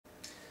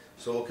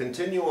So we'll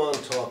continue on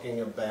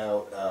talking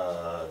about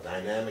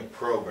dynamic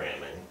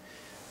programming.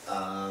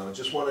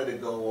 Just wanted to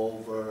go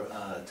over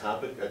a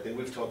topic I think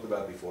we've talked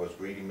about before, is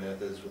greedy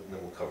methods, and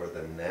then we'll cover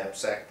the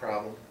knapsack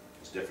problem.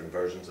 There's different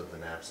versions of the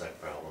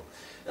knapsack problem.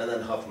 And then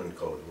Huffman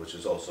code, which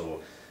is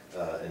also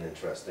an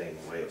interesting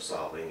way of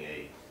solving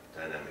a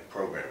dynamic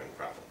programming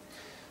problem.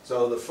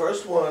 So the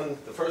first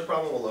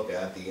problem we'll look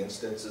at, the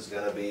instance is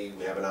going to be,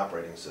 we have an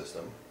operating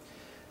system,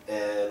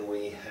 and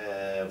we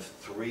have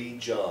 3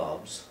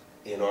 jobs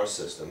in our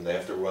system. They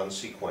have to run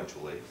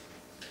sequentially.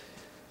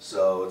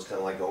 So it's kind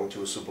of like going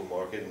to a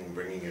supermarket and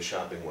bringing your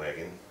shopping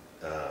wagon,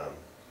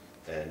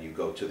 and you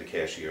go to the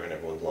cashier and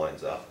everyone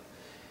lines up,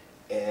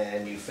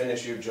 and you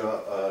finish your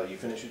job.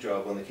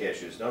 When the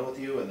cashier is done with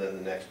you, and then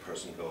the next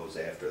person goes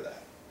after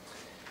that.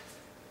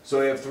 So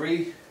we have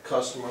 3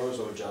 customers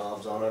or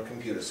jobs on our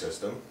computer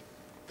system.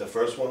 The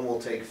first one will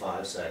take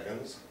 5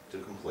 seconds to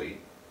complete.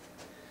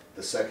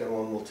 The second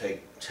one will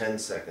take 10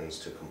 seconds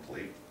to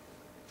complete.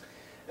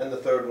 And the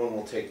third one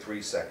will take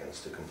 3 seconds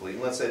to complete.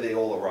 And let's say they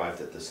all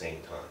arrived at the same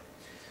time.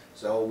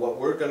 So what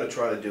we're going to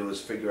try to do is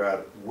figure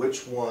out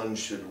which one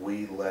should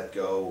we let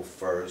go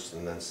first,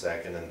 and then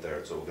second and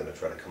third. So we're going to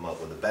try to come up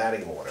with a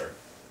batting order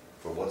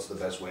for what's the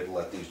best way to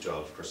let these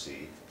jobs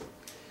proceed.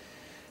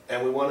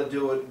 And we want to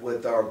do it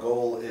with, our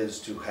goal is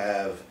to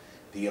have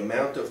the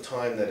amount of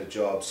time that a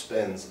job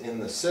spends in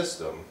the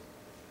system,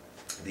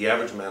 the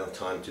average amount of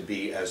time, to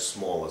be as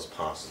small as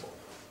possible.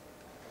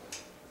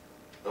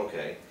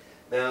 Okay.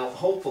 Now,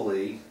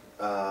 hopefully,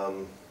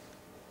 the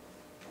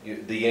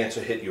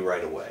answer hit you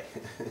right away.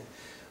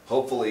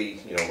 Hopefully,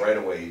 right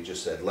away you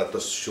just said, let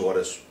the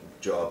shortest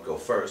job go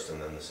first,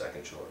 and then the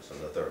second shortest, and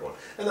the third one.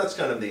 And that's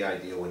kind of the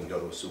idea when you go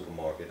to a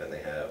supermarket and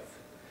they have,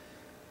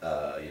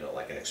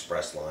 like an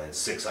express line,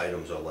 6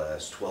 items or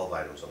less, 12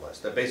 items or less.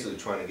 They're basically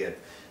trying to get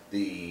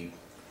the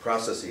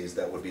processes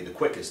that would be the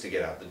quickest to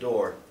get out the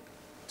door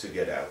to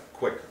get out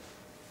quicker.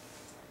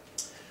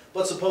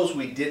 But suppose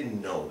we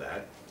didn't know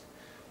that.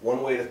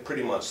 One way to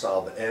pretty much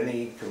solve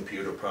any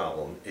computer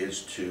problem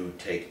is to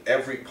take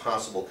every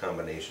possible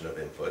combination of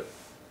input,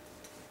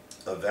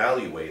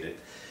 evaluate it,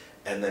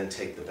 and then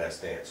take the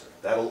best answer.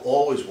 That'll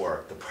always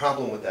work. The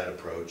problem with that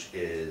approach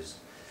is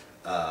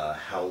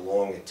how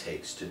long it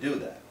takes to do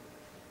that.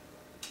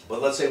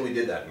 But let's say we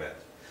did that method.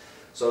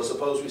 So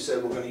suppose we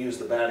said we're going to use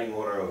the batting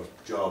order of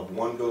job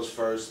 1 goes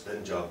first,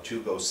 then job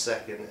 2 goes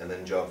second, and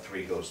then job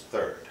 3 goes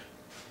third.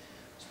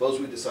 Suppose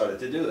we decided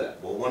to do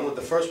that. Well, when would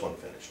the first one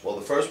finish? Well,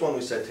 the first one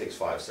we said takes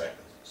 5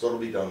 seconds, so it'll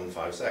be done in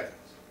 5 seconds.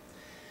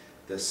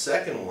 The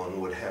second one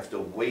would have to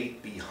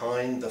wait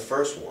behind the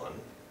first one,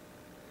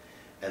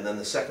 and then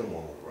the second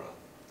one would run.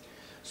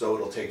 So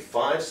it'll take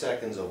 5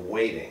 seconds of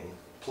waiting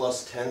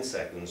plus 10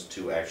 seconds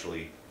to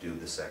actually do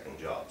the second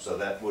job. So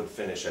that would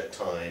finish at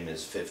time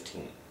is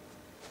 15.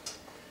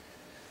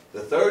 The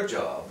third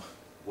job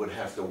would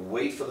have to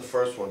wait for the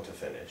first one to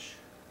finish,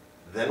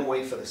 then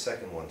wait for the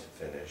second one to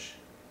finish,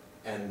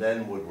 and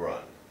then would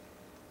run.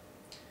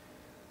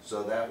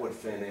 So that would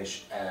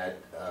finish at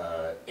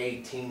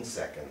 18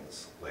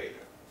 seconds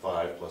later.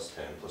 5 plus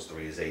 10 plus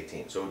 3 is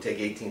 18. So it would take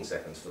 18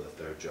 seconds for the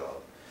third job.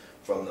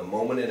 From the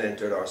moment it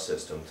entered our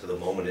system to the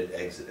moment it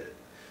exited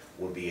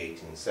would be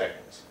 18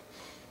 seconds.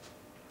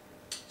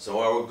 So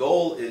our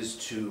goal is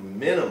to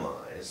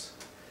minimize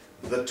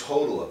the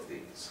total of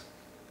these.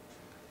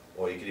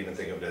 Or you could even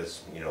think of it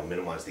as,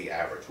 minimize the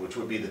average, which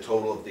would be the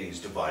total of these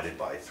divided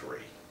by 3.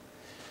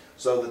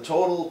 So the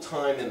total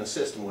time in the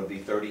system would be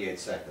 38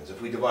 seconds.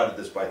 If we divided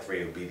this by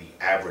 3, it would be the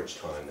average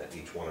time that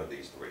each one of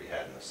these 3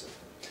 had in the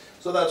system.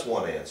 So that's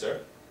one answer.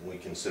 We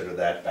consider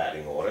that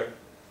batting order.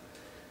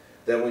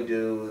 Then we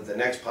do the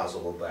next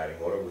possible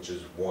batting order, which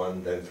is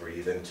 1, then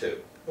 3, then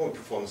 2. When we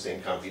perform the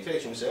same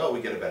computation, we say, oh,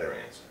 we get a better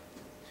answer.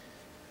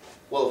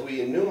 Well, if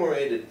we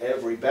enumerated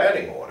every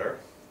batting order,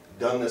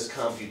 done this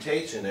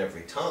computation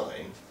every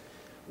time,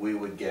 we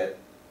would get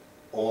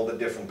all the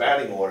different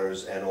batting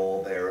orders and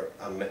all their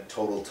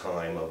total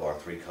time of our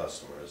 3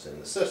 customers in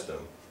the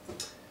system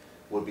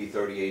would be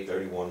 38,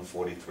 31,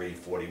 43,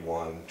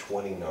 41,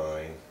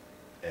 29,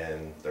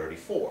 and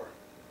 34.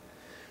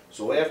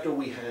 So after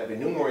we have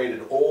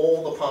enumerated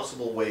all the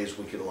possible ways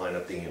we could line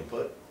up the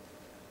input,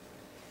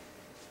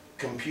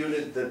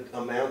 computed the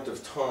amount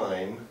of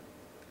time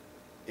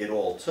it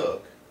all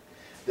took,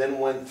 then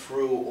went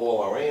through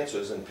all our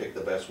answers and picked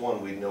the best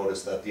one, we'd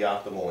notice that the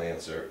optimal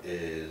answer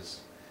is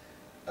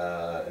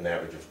an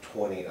average of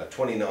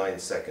 29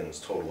 seconds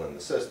total in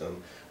the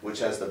system, which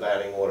has the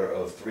batting order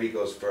of 3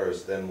 goes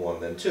first, then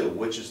 1, then 2,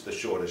 which is the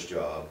shortest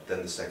job,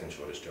 then the second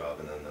shortest job,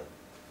 and then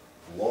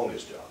the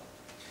longest job.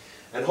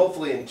 And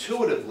hopefully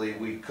intuitively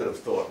we could have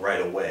thought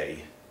right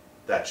away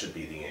that should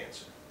be the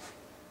answer.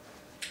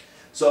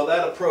 So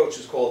that approach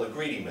is called the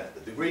greedy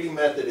method. The greedy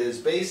method is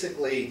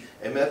basically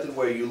a method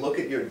where you look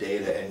at your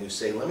data and you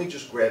say, let me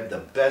just grab the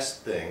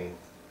best thing,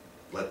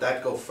 let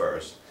that go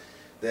first,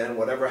 then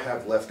whatever I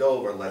have left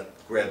over,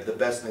 grab the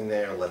best thing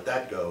there, let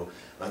that go,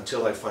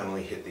 until I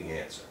finally hit the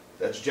answer.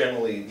 That's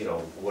generally,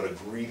 what a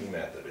greedy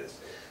method is.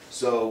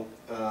 So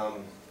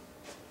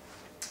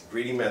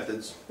greedy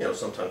methods, you know,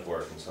 sometimes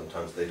work and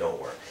sometimes they don't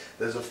work.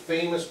 There's a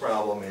famous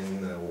problem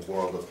in the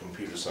world of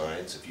computer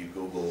science. If you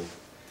Google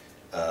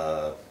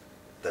the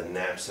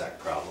knapsack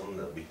problem,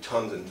 there'll be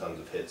tons and tons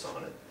of hits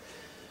on it.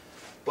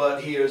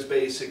 But here's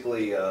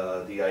basically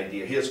the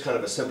idea. Here's kind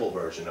of a simple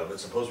version of it.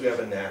 Suppose we have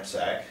a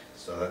knapsack.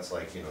 So that's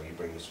like, you know, you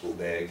bring your school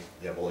bag,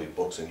 you have all your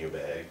books in your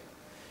bag.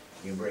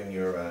 You bring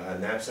your, a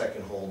knapsack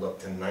can hold up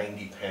to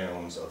 90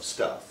 pounds of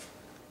stuff.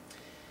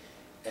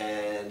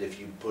 And if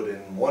you put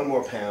in one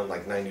more pound,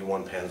 like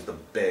 91 pounds, the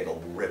bag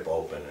will rip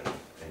open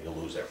and you'll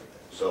lose everything.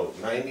 So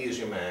 90 is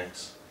your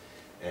max,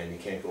 and you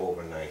can't go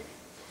over 90.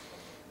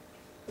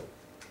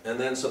 And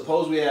then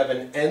suppose we have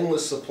an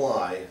endless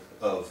supply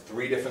of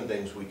 3 different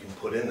things we can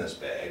put in this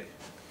bag.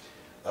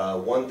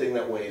 One thing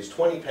that weighs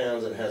 20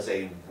 pounds and has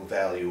a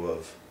value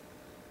of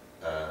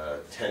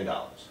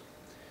 $10.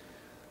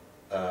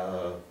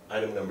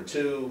 Item number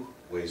 2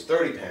 weighs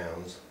 30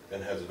 pounds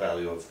and has a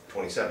value of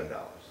 $27.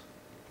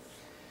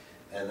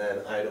 And then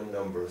item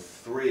number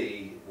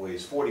 3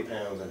 weighs 40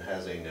 pounds and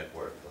has a net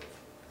worth of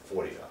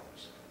 $40.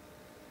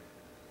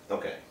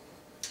 Okay,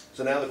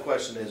 so now the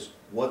question is,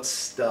 what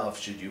stuff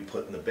should you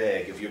put in the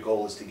bag if your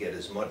goal is to get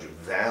as much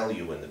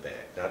value in the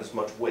bag? Not as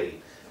much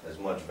weight, as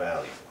much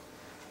value.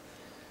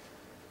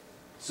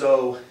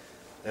 So,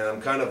 and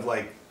I'm kind of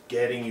like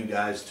getting you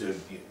guys to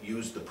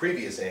use the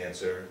previous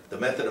answer, the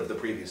method of the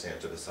previous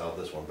answer to solve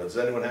this one. But does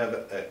anyone have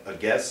a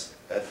guess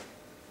at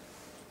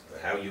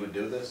how you would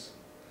do this?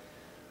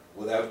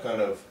 Without kind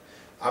of,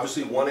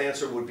 obviously one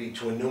answer would be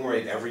to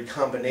enumerate every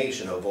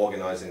combination of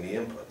organizing the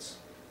inputs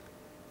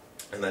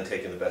and then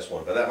taking the best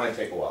one, but that might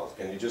take a while.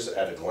 Can you just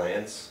at a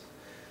glance,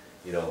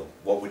 you know,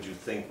 what would you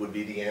think would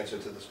be the answer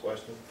to this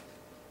question?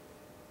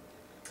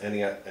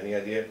 Any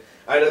idea?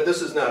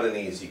 This is not an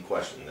easy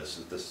question.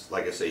 This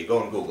like I say, you go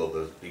on Google,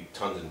 there'll be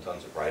tons and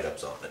tons of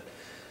write-ups on it.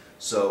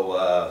 So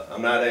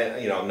I'm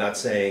not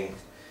saying,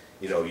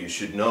 you know, you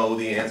should know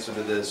the answer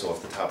to this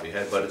off the top of your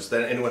head, but does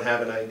anyone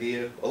have an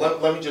idea? Well,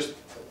 let me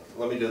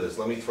do this.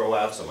 Let me throw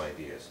out some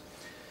ideas.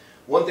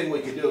 One thing we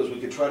could do is we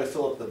could try to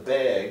fill up the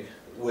bag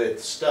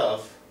with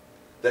stuff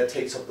that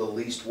takes up the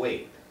least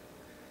weight.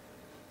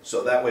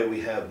 So that way we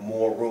have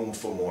more room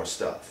for more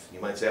stuff. You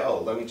might say, oh,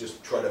 let me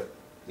just try to,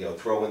 you know,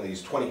 throw in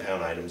these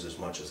 20-pound items as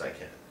much as I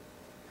can.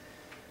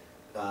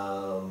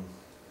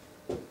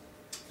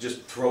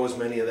 Just throw as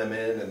many of them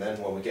in, and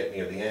then when we get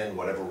near the end,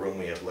 whatever room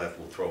we have left,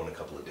 we'll throw in a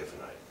couple of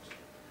different items.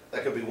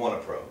 That could be one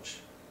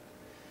approach.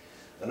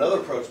 Another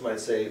approach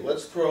might say,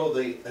 let's throw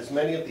as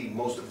many of the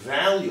most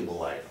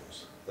valuable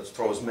items, let's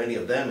throw as many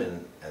of them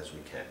in as we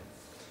can.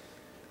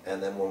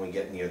 And then when we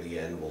get near the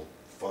end, we'll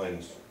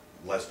find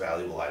less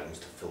valuable items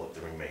to fill up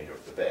the remainder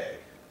of the bag.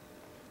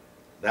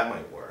 That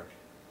might work.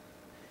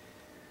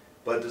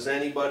 But does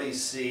anybody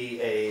see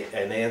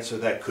an answer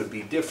that could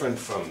be different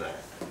from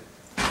that?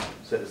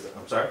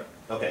 I'm sorry?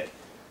 Okay.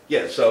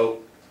 Yeah,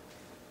 so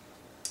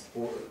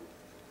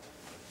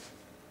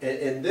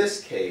in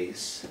this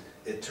case,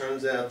 it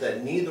turns out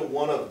that neither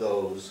one of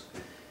those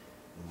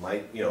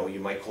you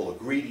might call a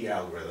greedy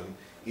algorithm,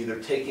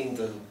 either taking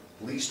the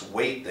least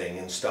weight thing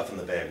and stuff in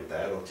the bag with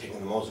that, or taking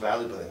the most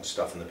valuable thing and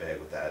stuff in the bag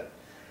with that.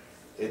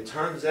 It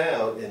turns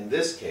out in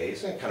this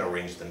case, and kind of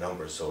arrange the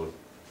numbers so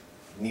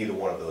neither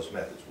one of those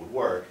methods would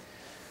work,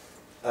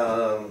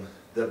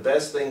 the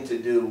best thing to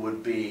do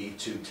would be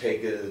to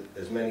take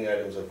as many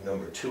items of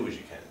number 2 as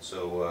you can.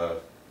 So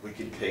we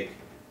could take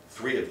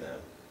 3 of them,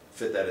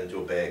 fit that into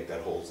a bag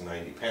that holds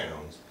 90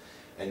 pounds,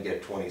 and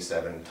get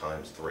 27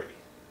 times 3.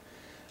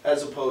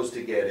 As opposed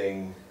to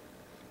getting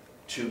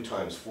 2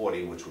 times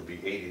 40, which would be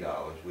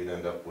 $80, we'd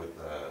end up with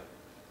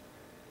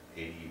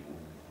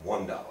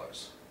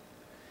 $81.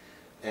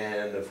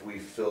 And if we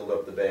filled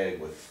up the bag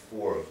with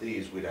 4 of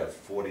these, we'd have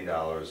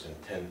 $40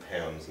 and 10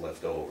 pounds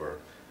left over,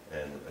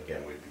 and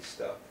again, we'd be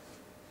stuck.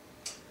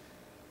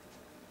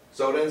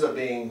 So it ends up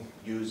being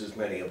use as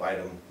many of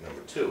item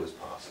number 2 as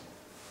possible.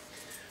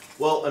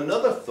 Well,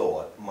 another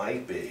thought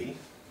might be,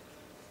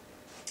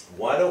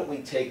 why don't we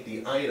take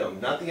the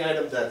item, not the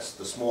item that's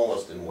the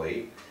smallest in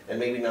weight, and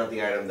maybe not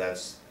the item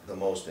that's the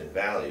most in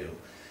value,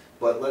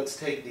 but let's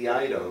take the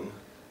item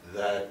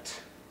that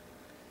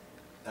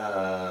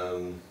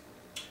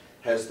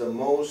has the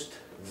most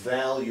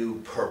value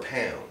per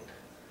pound.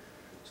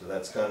 So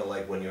that's kind of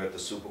like when you're at the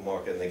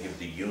supermarket and they give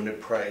the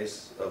unit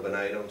price of an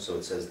item. So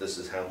it says this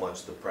is how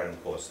much the item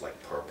costs, like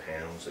per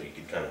pound. So you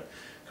could kind of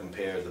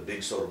compare the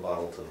big soda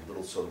bottle to the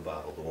little soda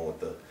bottle. The one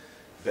with the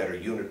better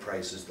unit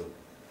price is the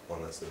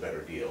one that's the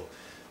better deal.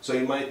 So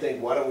you might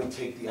think, why don't we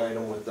take the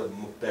item with the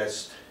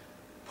best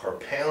per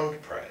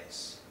pound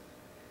price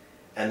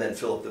and then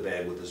fill up the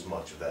bag with as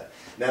much of that.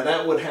 Now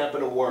that would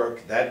happen to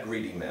work, that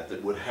greedy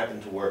method would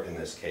happen to work in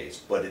this case,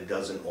 but it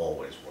doesn't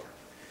always work.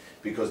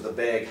 Because the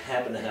bag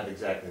happened to have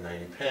exactly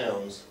 90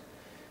 pounds,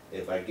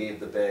 if I gave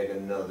the bag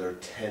another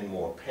 10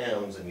 more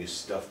pounds and you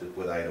stuffed it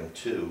with item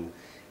 2,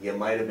 you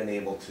might have been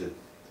able to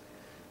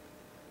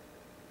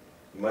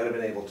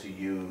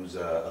use 2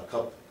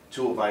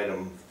 of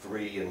item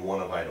 3 and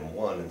 1 of item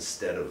 1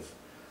 instead of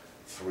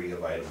 3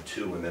 of item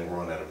 2, and then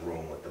run out of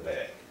room with the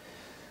bag.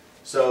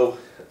 So,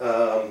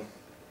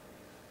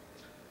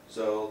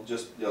 so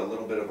just a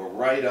little bit of a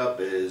write-up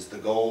is, the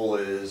goal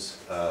is,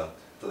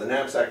 for the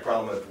knapsack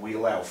problem, if we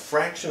allow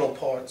fractional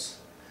parts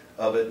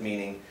of it,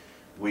 meaning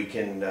we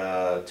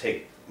can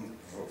take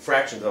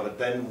fractions of it,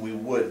 then we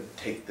would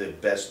take the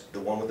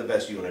one with the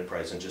best unit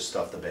price and just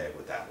stuff the bag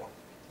with that one.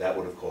 That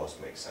would of course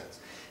make sense.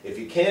 If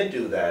you can't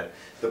do that,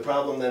 the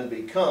problem then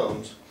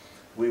becomes,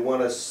 we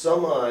want to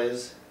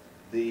summize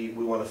we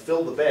want to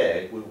fill the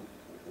bag,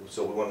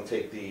 so we want to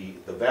take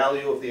the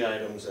value of the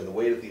items and the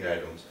weight of the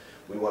items,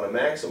 we want to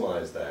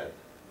maximize that,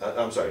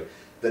 I'm sorry,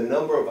 the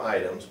number of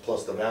items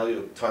plus the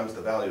value times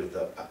the value of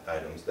the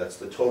items, that's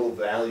the total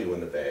value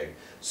in the bag,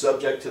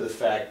 subject to the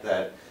fact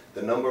that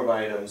the number of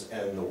items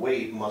and the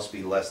weight must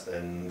be less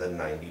than the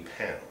 90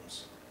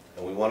 pounds.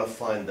 And we want to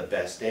find the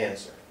best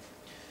answer.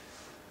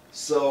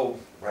 So,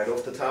 right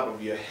off the top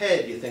of your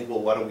head, you think, well,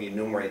 why don't we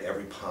enumerate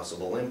every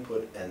possible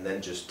input and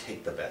then just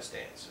take the best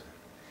answer?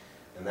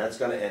 And that's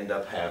going to end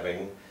up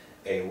having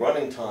a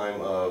running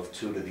time of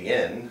 2 to the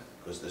n,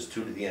 because there's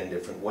 2 to the n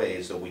different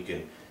ways, so we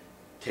can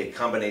take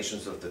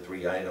combinations of the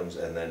 3 items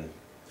and then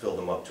fill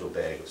them up to a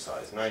bag of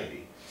size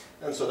 90.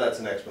 And so that's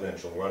an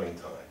exponential running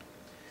time.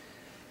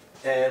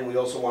 And we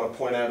also want to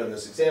point out in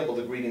this example,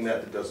 the greeting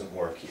method doesn't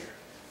work here.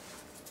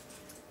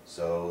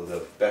 So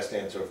the best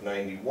answer of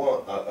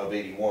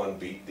 81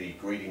 beat the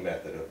greeting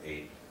method of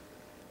 80.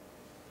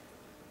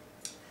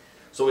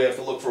 So we have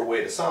to look for a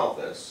way to solve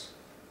this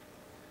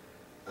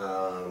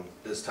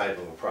type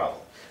of a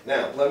problem.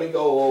 Now, let me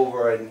go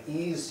over an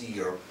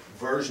easier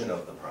version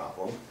of the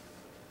problem,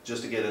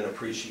 just to get an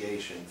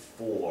appreciation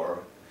for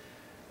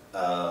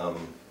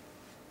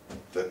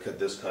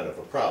this kind of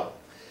a problem.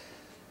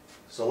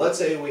 So let's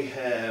say we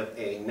have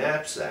a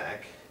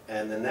knapsack,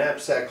 and the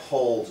knapsack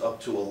holds up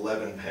to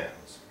 11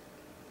 pounds.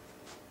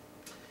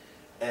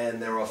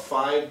 And there are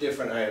 5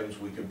 different items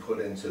we can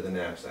put into the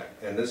knapsack.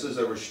 And this is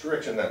a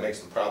restriction that makes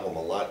the problem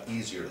a lot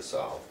easier to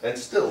solve. And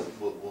still,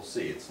 we'll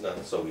see, it's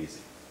not so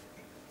easy.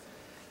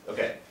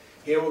 Okay,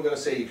 here we're going to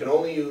say you can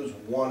only use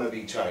 1 of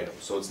each item.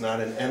 So it's not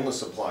an endless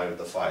supply of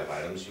the 5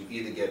 items. You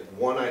either get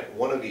one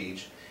of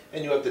each,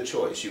 and you have the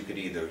choice. You could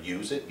either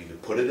use it, you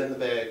could put it in the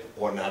bag,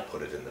 or not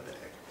put it in the bag.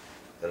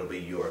 That'll be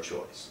your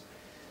choice.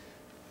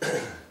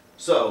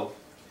 So,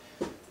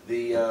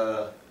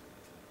 the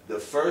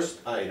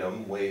first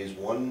item weighs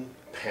 1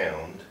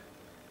 pound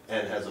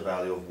and has a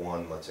value of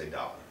let's say,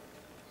 $1.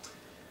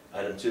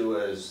 Item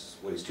 2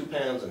 weighs 2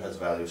 pounds and has a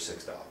value of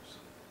 $6.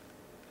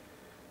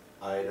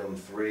 Item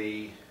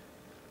 3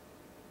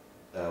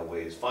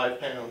 weighs 5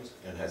 pounds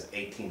and has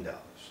 $18.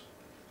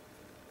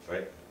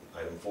 Right?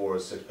 Item 4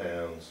 is 6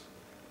 pounds,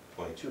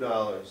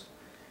 $22.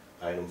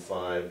 Item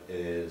 5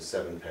 is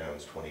 7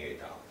 pounds, $28.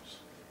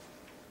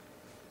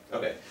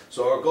 Okay,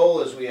 so our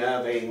goal is we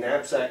have a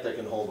knapsack that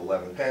can hold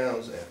 11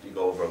 pounds. After you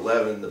go over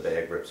 11, the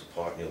bag rips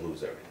apart and you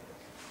lose everything.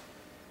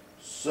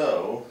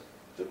 So,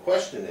 the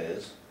question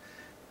is,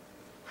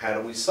 how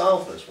do we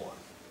solve this one?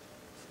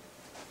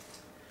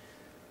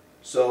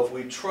 So if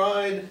we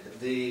tried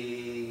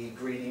the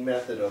greedy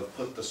method of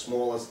put the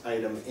smallest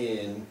item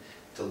in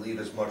to leave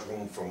as much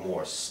room for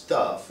more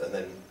stuff, and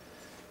then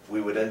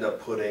we would end up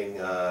putting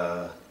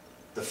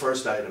the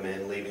first item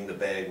in, leaving the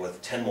bag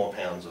with 10 more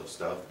pounds of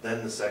stuff,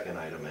 then the second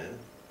item in,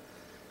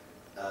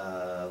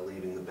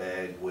 leaving the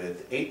bag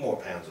with 8 more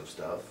pounds of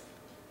stuff,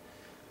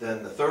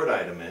 then the third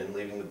item in,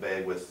 leaving the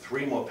bag with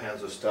 3 more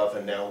pounds of stuff,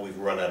 and now we've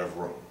run out of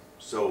room.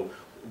 So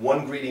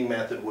one greeting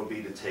method would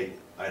be to take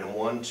item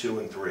 1, 2,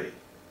 and 3,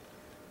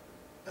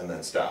 and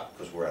then stop,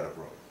 because we're out of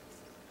room.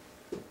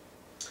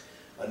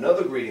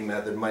 Another greeting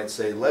method might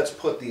say, let's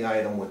put the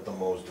item with the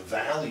most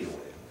value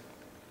in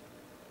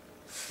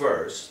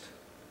first.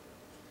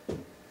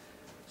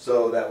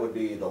 So that would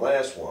be the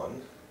last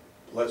one.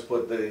 Let's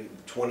put the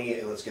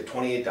let's get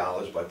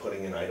 $28 by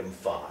putting in item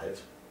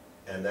 5,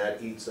 and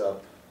that eats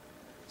up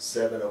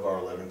 7 of our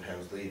 11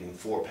 pounds, leaving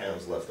 4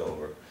 pounds left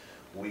over.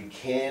 We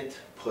can't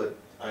put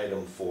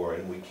item 4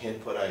 in, we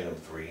can't put item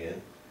 3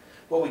 in.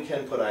 Well, we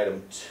can put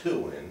item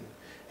 2 in,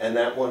 and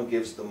that one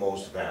gives the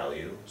most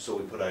value, so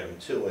we put item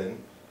 2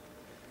 in,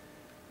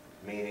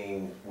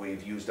 meaning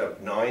we've used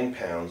up 9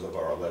 pounds of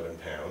our 11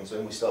 pounds,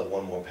 and we still have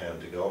 1 more pound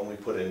to go, and we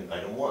put in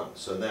item 1.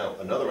 So now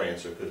another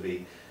answer could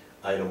be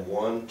item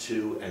 1,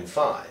 2, and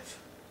 5.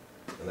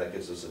 And that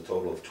gives us a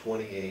total of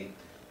 28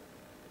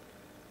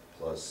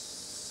 plus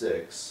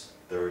 6,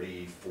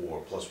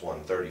 34, plus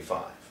 1,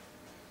 35.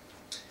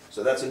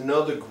 So that's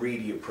another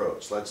greedy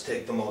approach. Let's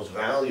take the most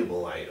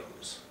valuable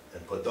items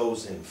and put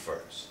those in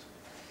first.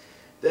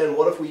 Then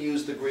what if we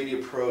use the greedy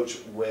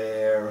approach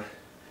where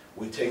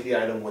we take the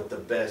item with the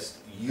best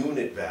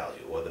unit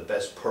value, or the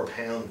best per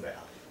pound value?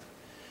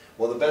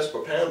 Well, the best per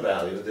pound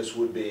value, this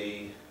would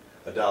be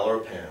 $1 a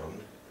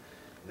pound.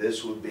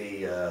 This would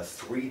be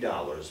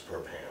 $3 per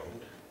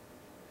pound.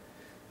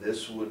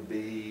 This would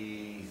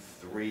be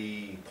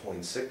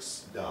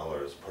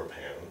 $3.6 per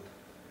pound.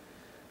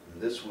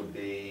 This would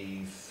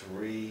be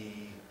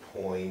 3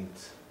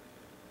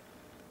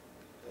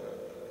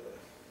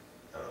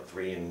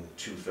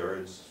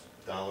 2/3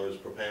 dollars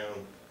per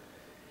pound.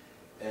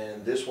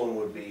 and this one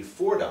would be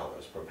 $4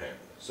 per pound.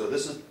 So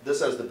this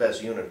has the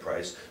best unit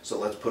price, so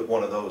let's put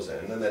one of those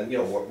in, and then, you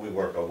know, we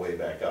work our way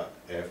back up.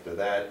 After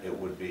that, it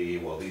would be,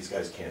 well, these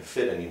guys can't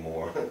fit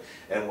anymore,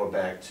 and we're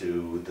back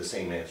to the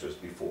same answer as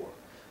before.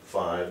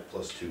 5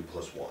 plus 2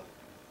 plus 1.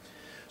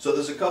 So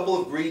there's a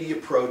couple of greedy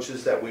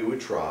approaches that we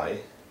would try,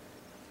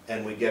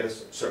 and we get a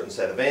certain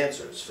set of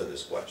answers for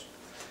this question.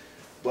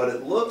 But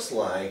it looks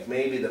like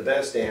maybe the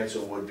best answer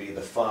would be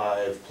the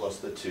 5 plus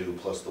the 2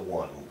 plus the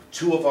 1.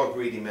 Two of our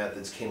greedy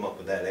methods came up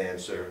with that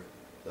answer.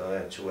 2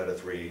 out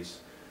of 3s.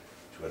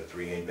 2 out of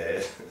 3 ain't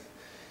bad.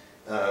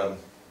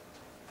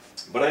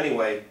 But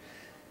anyway,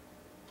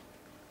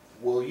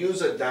 we'll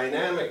use a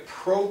dynamic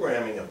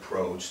programming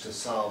approach to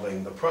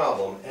solving the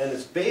problem. And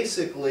it's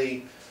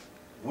basically,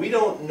 we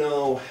don't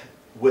know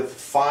with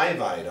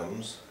 5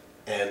 items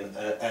and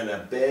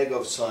a bag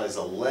of size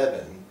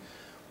 11,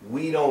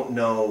 we don't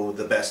know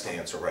the best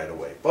answer right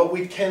away. But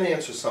we can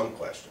answer some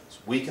questions.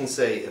 We can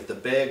say if the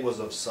bag was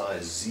of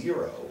size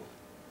 0,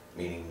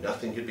 meaning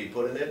nothing could be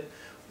put in it,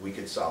 we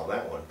could solve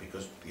that one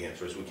because the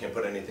answer is we can't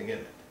put anything in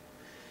it.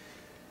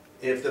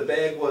 If the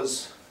bag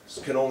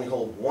can only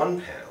hold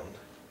 1 pound,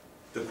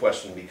 the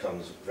question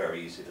becomes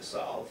very easy to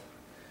solve.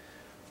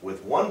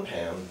 With 1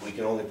 pound, we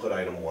can only put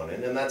item 1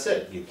 in, and that's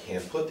it. You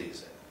can't put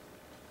these in.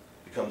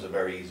 It becomes a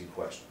very easy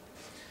question.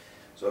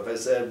 So if I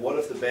said, what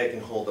if the bag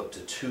can hold up to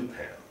 2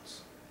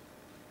 pounds?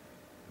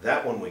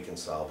 That one we can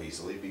solve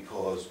easily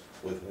because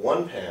with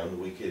 1 pound,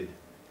 we could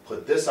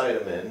put this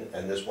item in,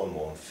 and this one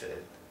won't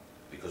fit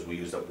because we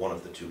used up one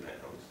of the 2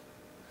 pounds.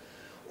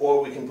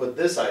 Or we can put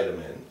this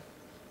item in,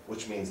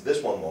 which means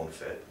this one won't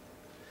fit.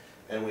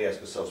 And we ask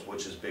ourselves,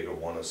 which is bigger,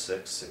 1 or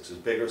 6? 6 is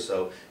bigger,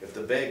 so if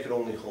the bag could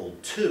only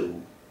hold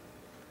 2,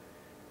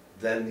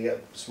 then the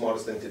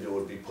smartest thing to do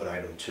would be put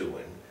item 2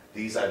 in.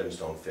 These items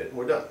don't fit, and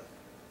we're done.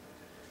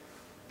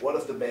 What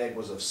if the bag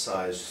was of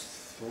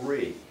size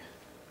 3?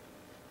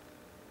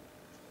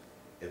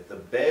 If the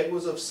bag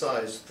was of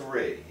size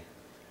 3,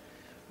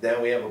 then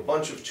we have a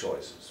bunch of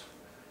choices.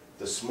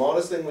 The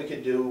smartest thing we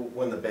could do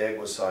when the bag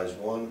was size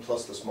 1,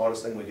 plus the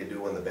smartest thing we could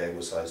do when the bag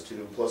was size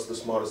 2, plus the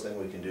smartest thing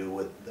we can do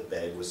when the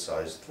bag was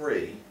size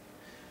 3.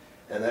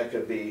 And that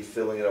could be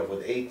filling it up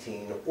with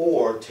 18,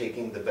 or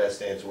taking the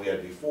best answer we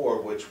had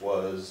before, which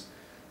was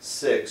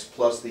 6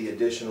 plus the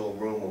additional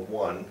room of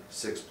 1,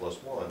 6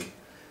 plus 1.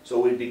 So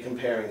we'd be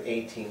comparing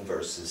 18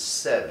 versus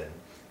 7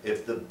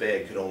 if the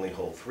bag could only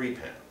hold 3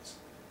 pounds.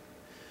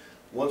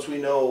 Once we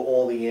know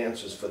all the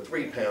answers for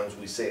 3 pounds,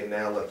 we say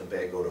now let the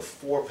bag go to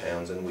 4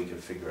 pounds, and we can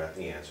figure out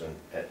the answer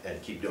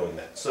and keep doing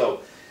that.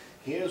 So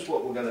here's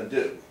what we're going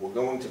to do. We're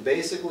going to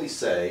basically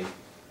say,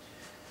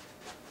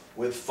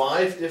 with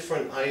 5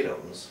 different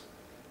items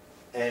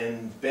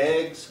and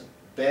bag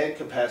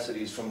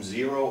capacities from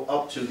 0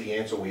 up to the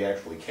answer we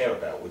actually care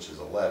about, which is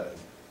 11,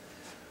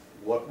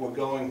 what we're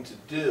going to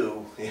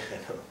do, yeah,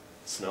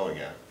 it's snowing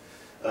out.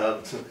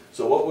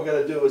 So what we're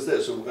going to do is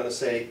this. So we're going to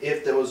say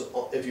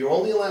if you're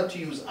only allowed to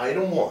use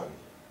item 1,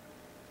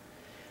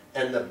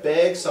 and the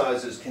bag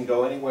sizes can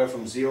go anywhere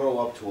from 0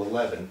 up to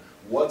 11,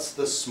 what's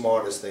the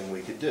smartest thing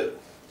we could do?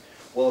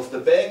 Well, if the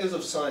bag is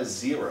of size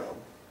 0,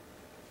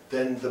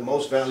 then the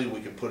most value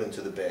we could put into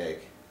the bag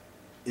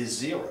is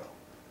 0.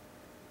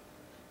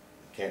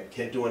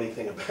 Can't do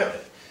anything about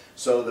it.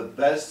 So the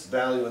best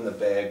value in the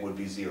bag would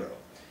be 0.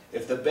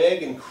 If the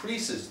bag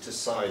increases to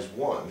size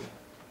 1,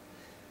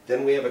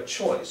 then we have a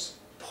choice.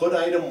 Put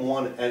item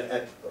 1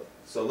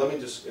 so let me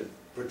just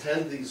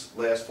pretend these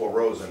last 4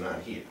 rows are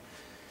not here.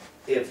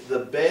 If the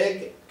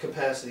bag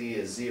capacity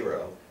is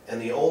 0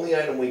 and the only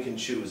item we can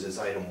choose is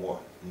item 1,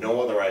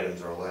 no other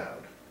items are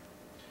allowed,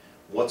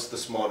 what's the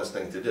smartest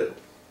thing to do?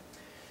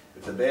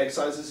 If the bag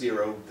size is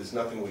 0, there's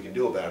nothing we can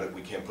do about it.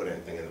 We can't put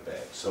anything in the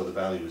bag, so the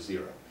value is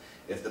 0.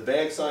 If the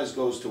bag size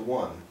goes to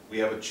 1, we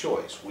have a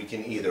choice. We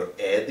can either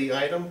add the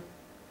item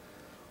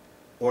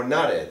or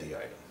not add the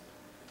item.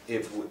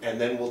 And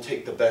then we'll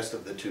take the best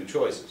of the 2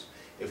 choices.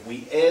 If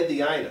we add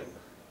the item,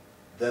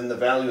 then the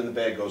value in the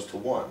bag goes to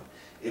 1.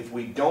 If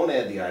we don't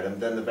add the item,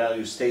 then the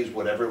value stays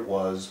whatever it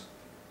was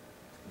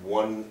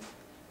 1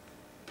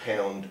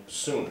 pound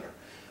sooner,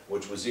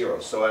 which was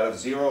 0. So out of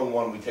 0 and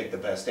 1, we take the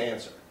best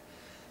answer.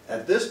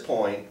 At this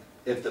point,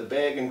 if the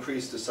bag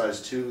increased to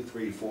size 2,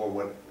 3, 4,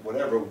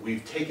 whatever,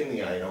 we've taken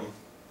the item,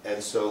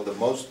 and so the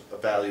most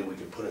value we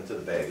could put into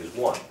the bag is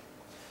 1.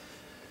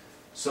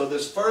 So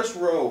this first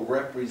row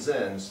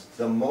represents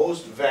the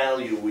most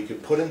value we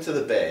could put into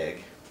the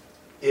bag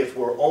if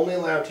we're only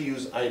allowed to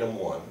use item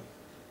 1,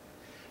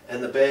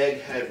 and the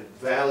bag had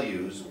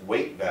values,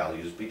 weight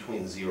values,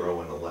 between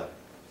 0 and 11.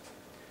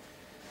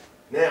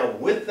 Now,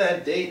 with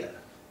that data,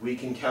 we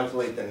can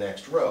calculate the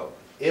next row.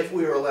 If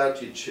we are allowed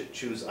to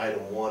choose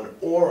item 1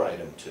 or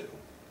item 2,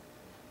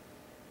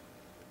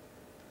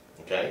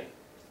 okay,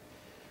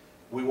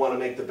 we want to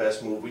make the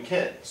best move we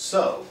can.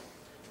 So,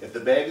 if the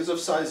bag is of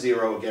size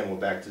 0, again, we're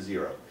back to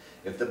 0.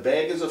 If the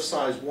bag is of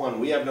size 1,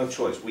 we have no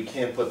choice. We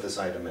can't put this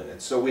item in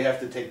it. So we have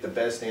to take the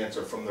best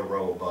answer from the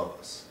row above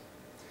us.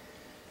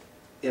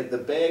 if the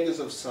bag is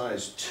of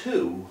size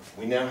 2,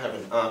 we now have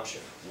an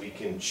option. We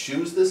can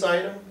choose this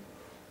item,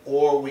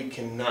 or we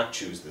cannot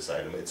choose this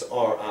item. It's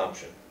our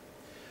option.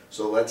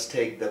 So let's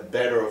take the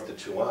better of the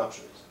two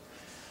options.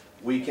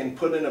 We can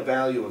put in a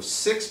value of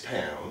 6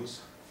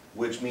 pounds,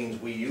 which means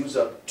we use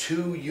up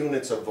 2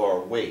 units of our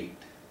weight.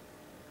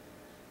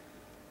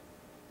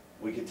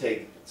 We could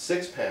take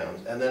 6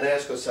 pounds and then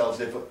ask ourselves,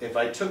 if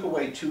I took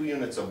away 2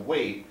 units of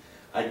weight,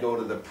 I'd go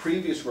to the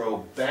previous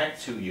row back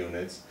 2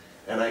 units,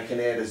 and I can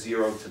add a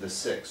 0 to the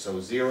 6. So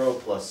 0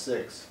 plus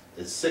 6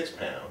 is 6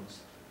 pounds.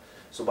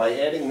 So by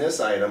adding this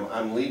item,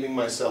 I'm leaving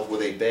myself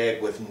with a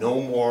bag with no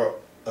more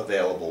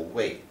available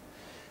weight.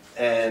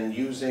 And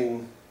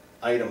using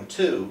item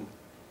 2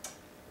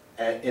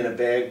 in a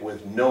bag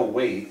with no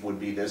weight would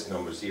be this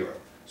number 0.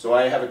 So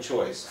I have a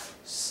choice,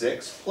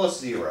 6 plus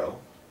 0,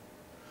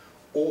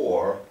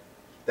 or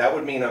that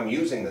would mean I'm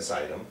using this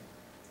item,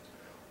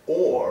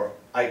 or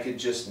I could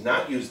just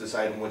not use this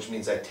item, which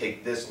means I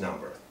take this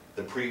number,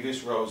 the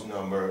previous row's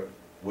number,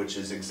 which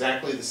is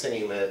exactly the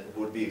same,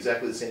 would be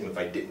exactly the same if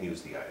I didn't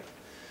use the item.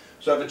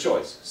 So I have a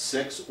choice,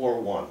 6 or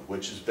 1,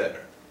 which is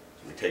better?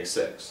 So we take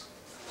 6.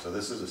 So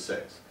this is a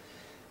 6.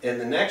 In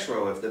the next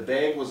row, if the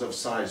bag was of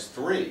size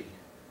 3,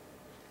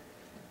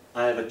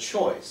 I have a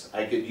choice.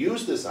 I could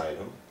use this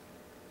item,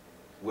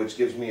 which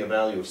gives me a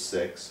value of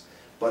 6,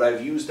 but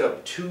I've used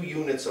up 2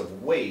 units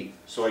of weight,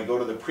 so I go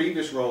to the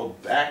previous row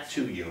back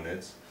 2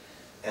 units,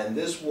 and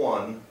this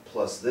 1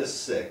 plus this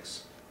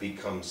 6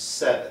 becomes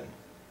 7.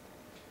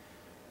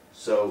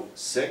 So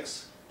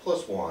 6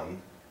 plus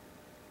 1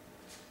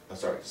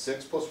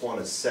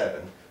 is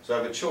 7. So I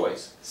have a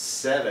choice.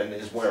 7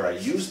 is where I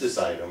use this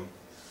item,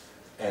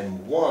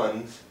 and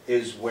 1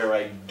 is where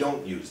I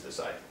don't use this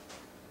item.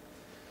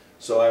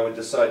 So I would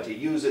decide to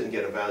use it and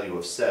get a value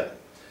of 7.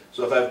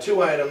 So if I have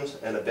 2 items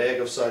and a bag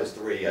of size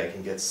 3, I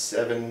can get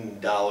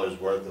 $7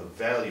 worth of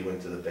value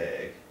into the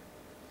bag.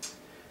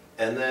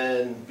 And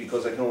then,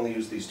 because I can only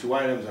use these 2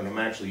 items and I'm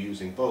actually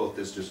using both,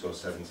 this just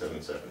goes 7,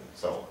 7, 7, and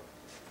so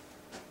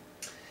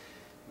on.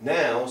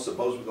 Now,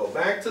 suppose we go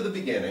back to the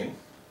beginning,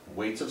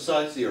 weights of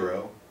size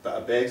 0,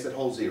 bags that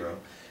hold 0,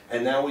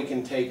 and now we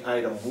can take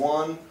item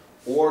 1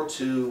 or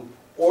 2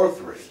 or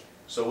 3.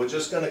 So we're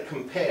just going to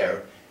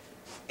compare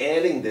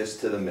adding this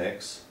to the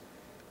mix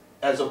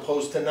as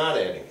opposed to not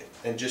adding it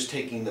and just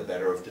taking the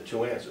better of the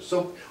 2 answers.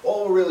 So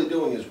all we're really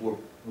doing is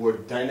we're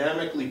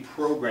dynamically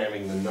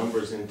programming the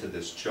numbers into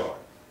this chart.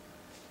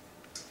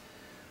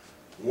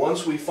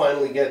 Once we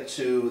finally get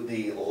to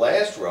the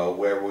last row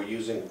where we're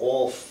using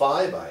all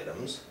 5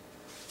 items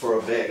for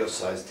a bag of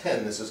size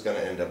 10, this is going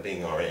to end up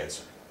being our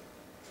answer.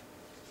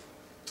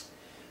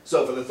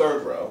 So for the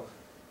third row,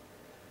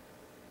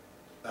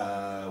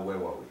 where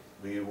were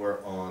we? We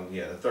were on,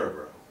 the third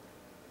row.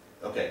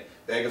 Okay,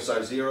 bag of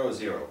size 0 is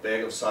 0.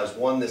 Bag of size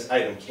 1, this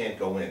item can't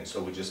go in,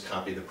 so we just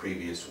copy the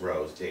previous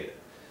row's data.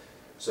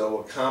 So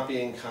we're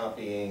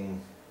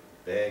copying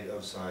bag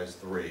of size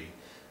 3.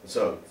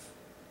 So,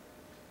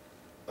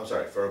 I'm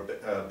sorry, for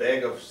a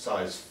bag of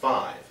size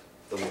 5,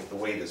 the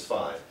weight is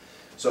 5.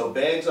 So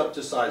bags up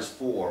to size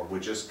 4, we're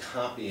just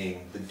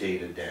copying the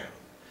data down.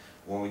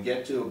 When we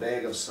get to a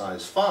bag of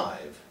size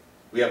 5,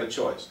 we have a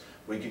choice.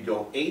 We could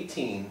go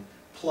 18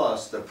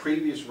 plus the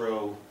previous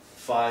row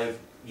 5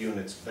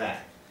 units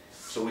back.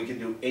 So we could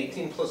do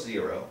 18 plus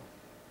 0,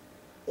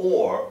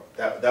 or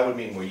that would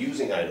mean we're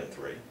using item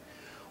 3,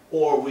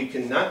 or we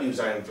can not use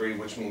item 3,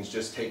 which means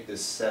just take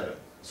this 7,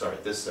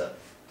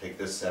 take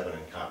this 7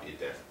 and copy it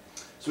down.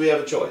 So we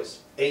have a choice,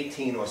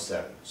 18 or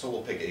 7, so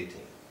we'll pick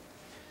 18.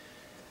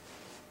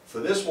 For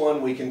this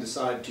one, we can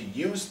decide to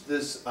use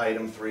this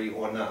item 3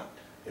 or not.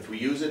 If we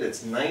use it,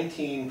 it's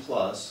 19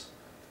 plus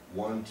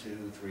 1,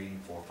 2, 3,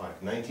 4,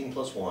 5, 19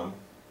 plus 1,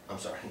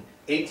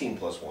 18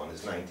 plus 1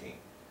 is 19.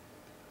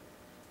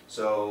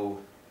 So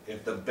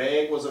if the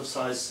bag was of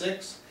size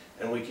 6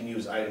 and we can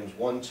use items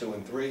 1, 2,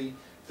 and 3,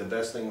 the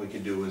best thing we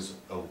could do is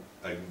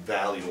a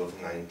value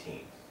of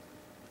 19.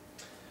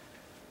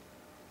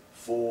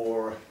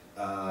 For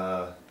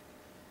a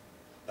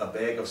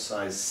bag of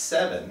size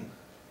 7,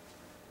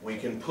 we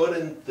can put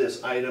in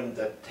this item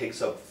that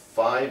takes up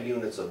 5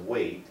 units of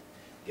weight,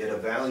 get a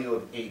value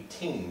of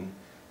 18,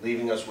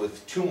 leaving us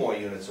with 2 more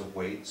units of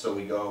weight. So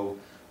we go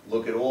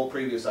look at all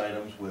previous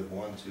items with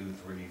 1, 2, 3,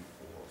 4,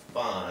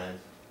 5,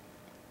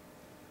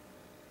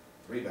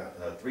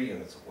 3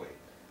 units of weight.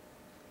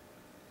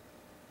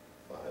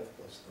 5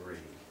 plus 3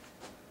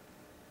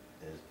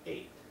 is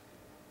 8.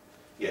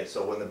 Yeah,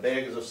 so when the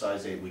bag is of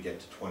size 8, we get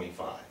to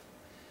 25.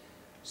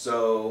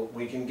 So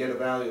we can get a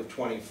value of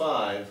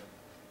 25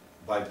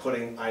 by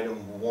putting item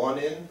 1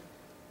 in,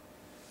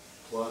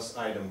 plus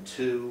item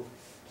 2,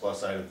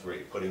 plus item 3,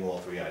 putting all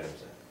 3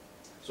 items in.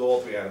 So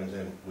all 3 items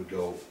in would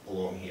go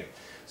along here.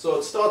 So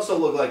it starts to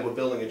look like we're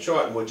building a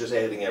chart and we're just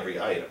adding every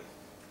item.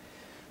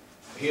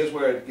 Here's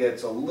where it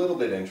gets a little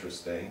bit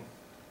interesting.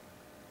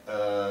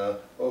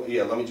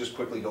 Let me just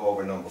quickly go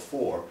over number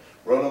 4.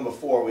 Row number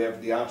 4, we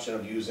have the option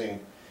of using,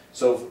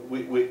 so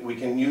we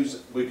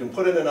can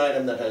put in an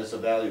item that has a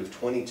value of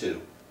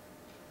 22,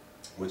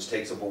 which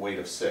takes up a weight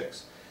of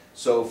 6.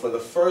 So for the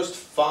first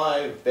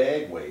 5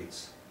 bag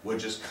weights, we're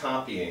just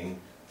copying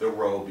the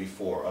row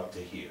before up to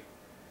here.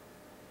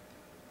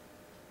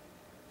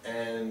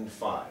 And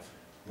 5.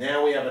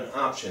 Now we have an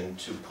option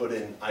to put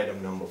in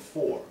item number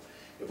 4.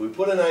 If we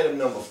put in item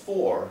number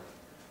 4,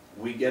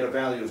 we get a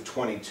value of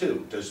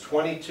 22. Does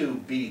 22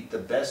 beat the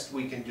best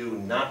we can do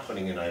not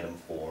putting in item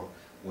 4,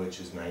 which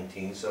is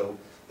 19, so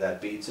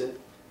that beats it?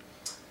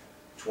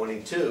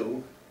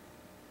 22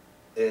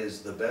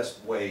 is the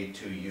best way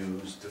to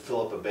use to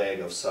fill up a bag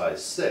of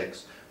size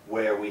 6,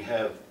 where we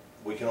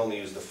can only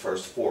use the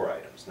first 4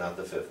 items, not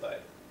the 5th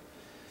item.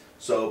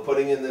 So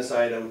putting in this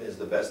item is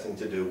the best thing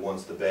to do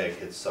once the bag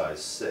hits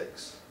size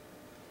 6.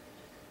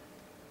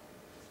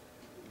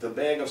 The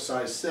bag of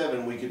size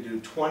 7, we could do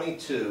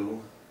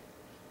 22,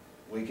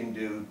 we can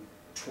do,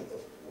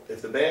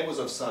 if the bag was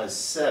of size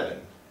 7,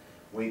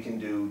 we can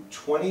do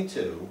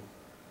 22,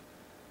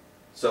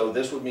 so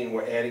this would mean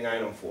we're adding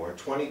item 4,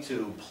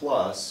 22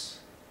 plus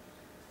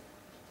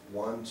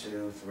 1,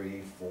 2,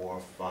 3, 4,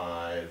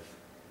 5,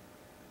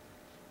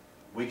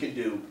 we could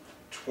do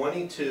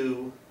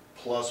 22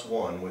 plus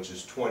 1, which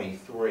is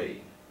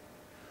 23,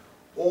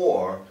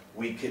 or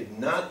we could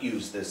not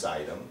use this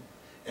item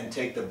and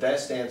take the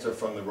best answer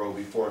from the row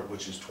before it,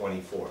 which is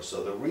 24.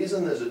 So the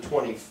reason there's a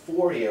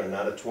 24 here and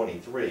not a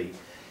 23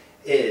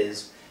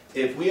 is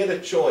if we had a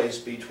choice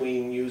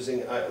between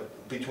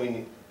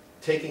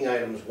taking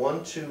items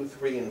 1, 2,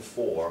 3, and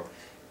 4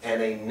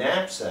 and a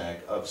knapsack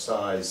of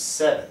size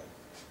 7,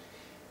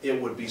 it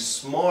would be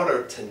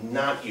smarter to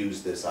not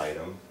use this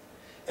item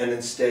and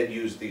instead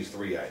use these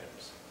 3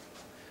 items.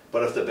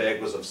 But if the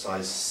bag was of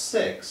size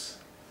 6,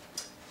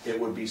 it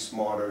would be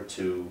smarter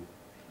to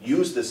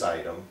use this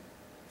item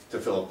to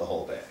fill up the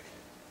whole bag.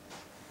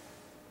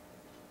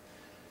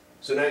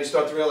 So now you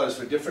start to realize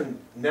for different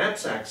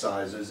knapsack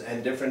sizes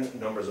and different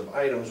numbers of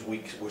items,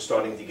 we're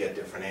starting to get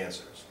different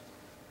answers.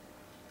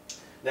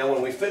 Now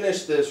when we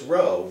finish this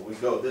row, we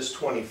go, this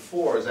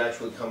 24 is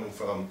actually coming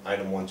from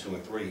item 1, 2,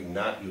 and 3,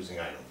 not using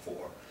item 4.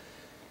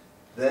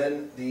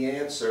 Then the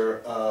answer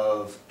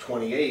of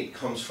 28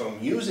 comes from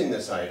using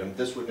this item.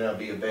 This would now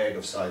be a bag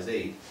of size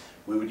 8.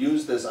 We would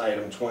use this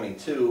item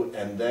 22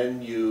 and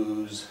then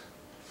use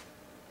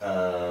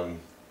a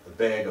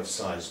bag of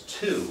size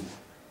 2,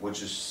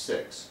 which is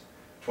 6.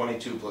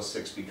 22 plus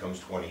 6 becomes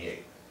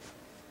 28.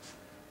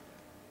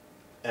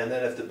 And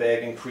then if the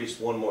bag increased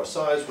one more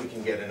size, we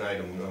can get an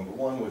item number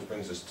 1, which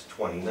brings us to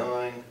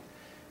 29.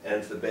 And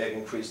if the bag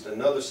increased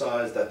another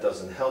size, that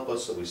doesn't help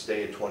us, so we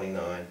stay at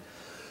 29.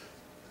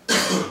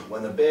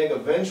 When the bag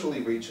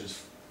eventually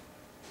reaches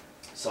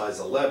size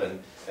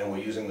 11, and we're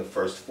using the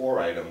first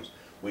 4 items,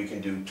 we can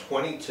do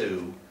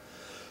 22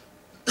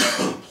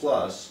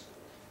 plus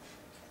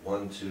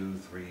 1, 2,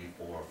 3,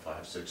 4,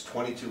 5, 6.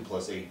 22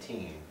 plus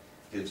 18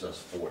 gives us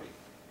 40.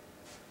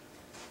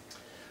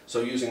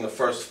 So using the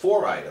first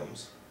 4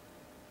 items,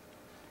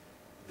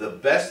 the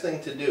best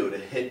thing to do to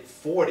hit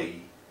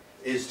 40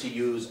 is to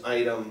use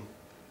item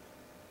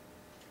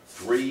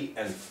 3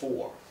 and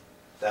 4.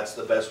 That's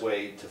the best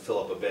way to fill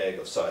up a bag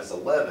of size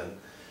 11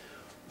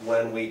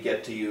 when we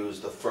get to use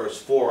the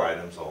first 4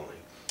 items only.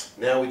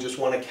 Now we just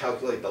want to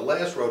calculate the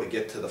last row to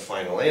get to the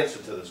final answer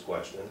to this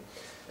question.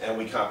 And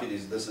we copy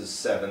these. This is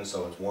 7,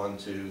 so it's 1,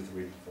 2,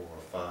 3, 4,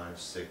 5,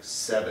 6,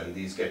 7.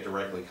 These get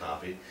directly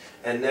copied.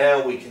 And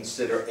now we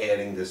consider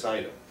adding this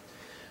item.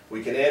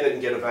 We can add it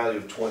and get a value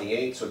of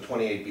 28, so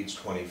 28 beats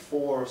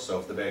 24. So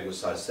if the bag was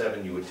size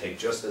 7, you would take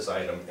just this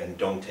item and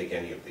don't take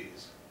any of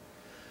these.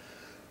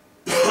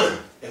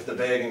 If the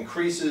bag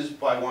increases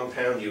by 1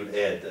 pound, you would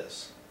add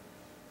this.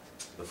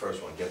 The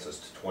first one gets us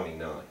to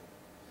 29.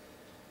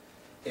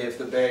 If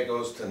the bag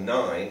goes to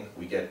 9,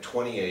 we get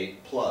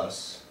 28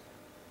 plus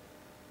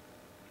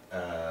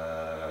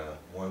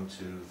 1,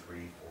 2, 3,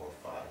 4,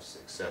 5,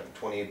 6, 7.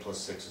 28 plus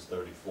 6 is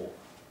 34.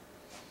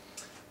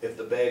 If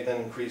the bag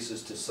then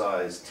increases to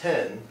size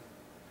 10,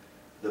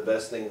 the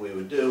best thing we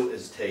would do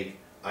is take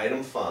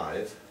item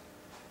 5.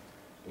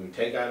 We would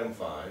take item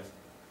 5,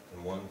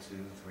 and 1,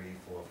 2, 3,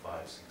 4,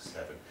 5, 6,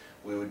 7.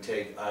 We would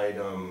take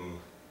item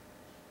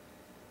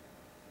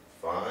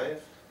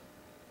 5,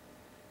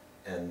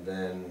 and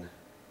then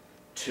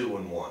 2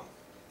 and 1,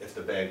 if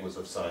the bag was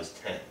of size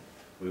 10.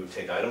 We would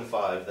take item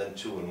 5, then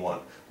 2 and 1,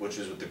 which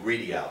is what the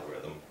greedy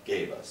algorithm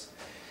gave us.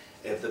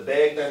 If the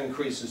bag then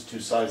increases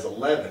to size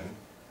 11,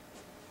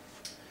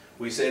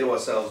 we say to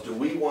ourselves, do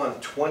we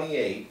want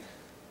 28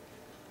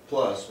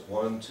 plus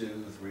 1,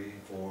 2, 3,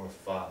 4,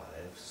 5,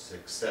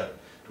 6, 7?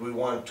 Do we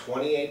want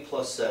 28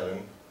 plus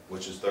 7,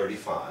 which is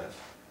 35?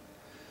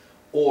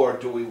 Or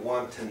do we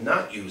want to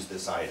not use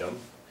this item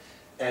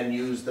and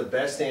use the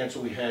best answer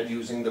we had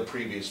using the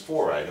previous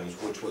 4 items,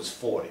 which was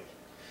 40?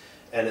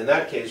 And in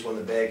that case, when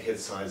the bag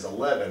hits size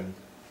 11,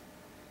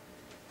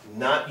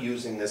 not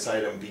using this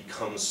item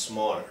becomes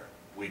smarter.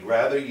 We'd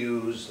rather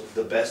use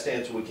the best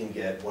answer we can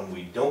get when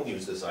we don't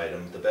use this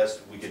item, the best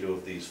we could do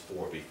with these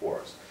 4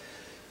 before us.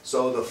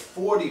 So the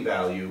 40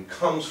 value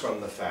comes from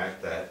the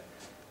fact that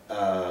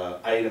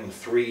item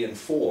 3 and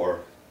 4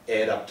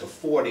 add up to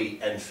 40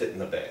 and fit in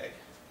the bag.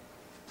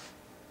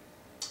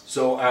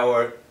 So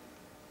our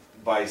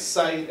by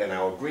sight and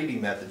our greedy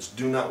methods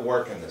do not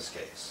work in this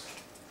case.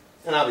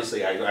 And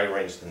obviously I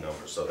arranged the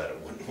numbers so that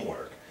it wouldn't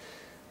work.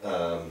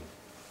 To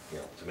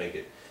make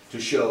it,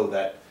 to show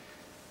that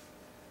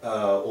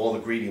all the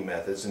greedy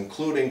methods,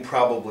 including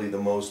probably the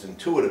most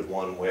intuitive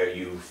one where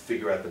you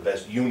figure out the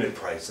best unit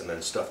price and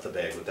then stuff the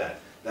bag with that.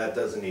 That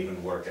doesn't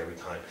even work every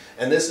time.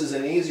 And this is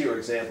an easier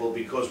example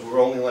because we're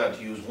only allowed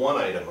to use one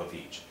item of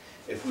each.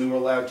 If we were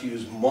allowed to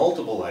use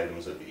multiple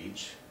items of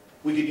each,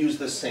 we could use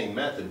this same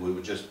method. We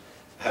would just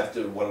have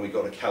to, when we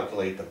go to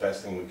calculate the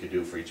best thing we could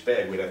do for each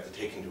bag, we'd have to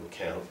take into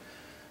account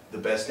the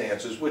best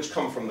answers, which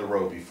come from the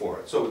row before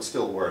it. So it would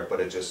still work, but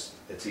it's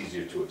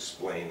easier to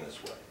explain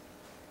this way.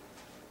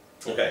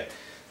 Okay,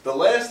 the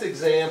last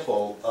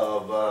example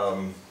of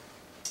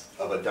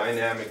a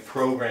dynamic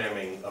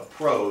programming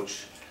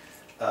approach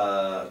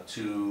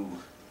to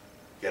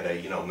get a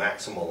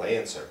maximal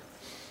answer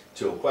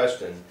to a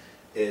question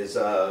is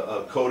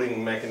a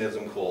coding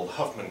mechanism called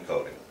Huffman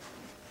coding.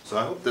 So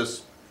I hope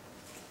this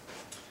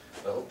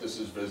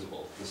is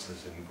visible. This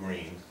is in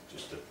green,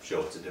 just to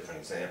show it's a different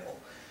example.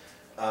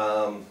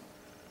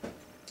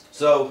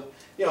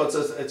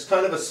 It's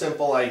kind of a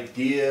simple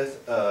idea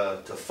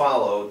to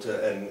follow,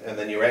 and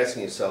then you're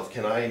asking yourself,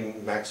 can I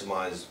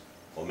maximize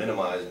or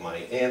minimize my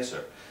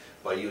answer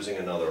by using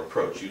another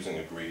approach, using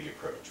a greedy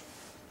approach?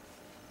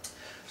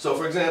 So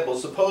for example,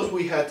 suppose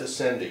we had to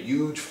send a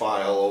huge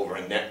file over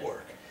a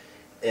network,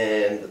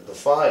 and the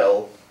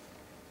file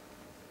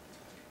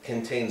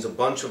contains a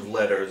bunch of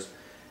letters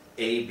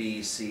A,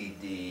 B, C,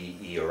 D,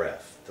 E, or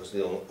F. Those are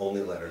the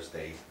only letters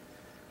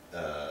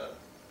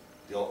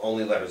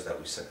that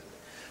we send.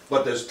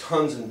 But there's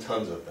tons and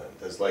tons of them.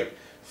 There's like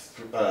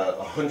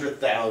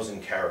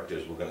 100,000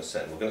 characters we're going to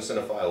send. We're going to send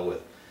a file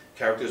with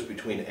characters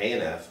between A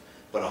and F,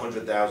 but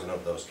 100,000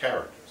 of those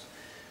characters.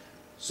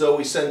 So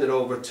we send it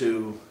over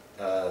to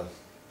a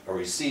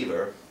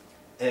receiver,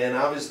 and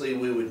obviously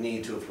we would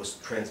need to, if we're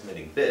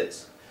transmitting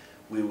bits,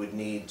 we would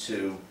need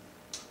to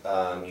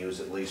use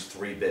at least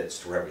 3 bits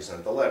to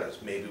represent the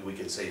letters. Maybe we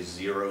could say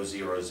 000 is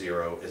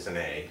an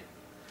A,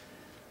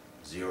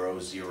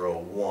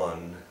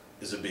 001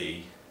 is a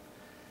B,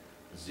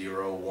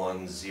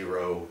 010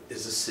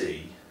 is a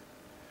C,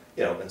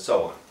 and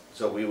so on.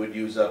 So we would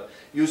use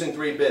using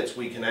 3 bits,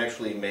 we can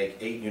actually make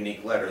 8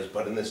 unique letters,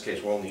 but in this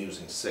case we're only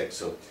using 6,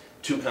 so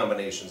 2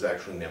 combinations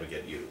actually never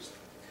get used.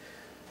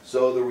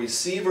 So the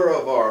receiver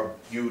of our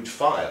huge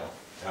file,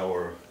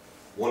 our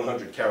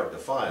 100 character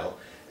file,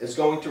 is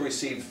going to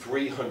receive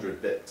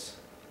 300 bits.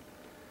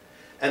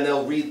 And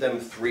they'll read them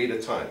 3 at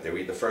a time. They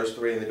read the first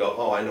 3 and they go,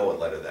 oh, I know what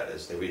letter that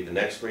is. They read the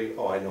next 3,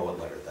 oh, I know what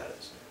letter that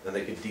is. Then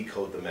they can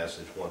decode the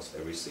message once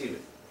they receive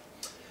it.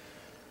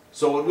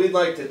 So what we'd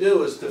like to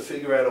do is to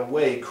figure out a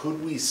way,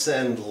 could we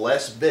send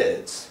less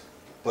bits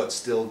but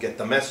still get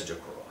the message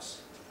across?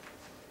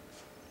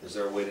 Is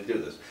there a way to do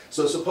this?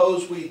 So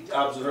suppose we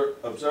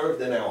observed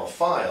in our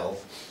file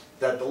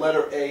that the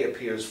letter A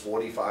appears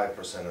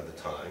 45% of the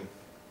time.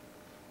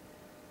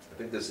 I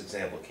think this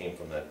example came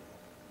from that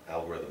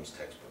algorithms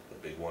textbook, the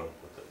big one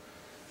with the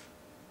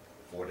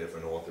 4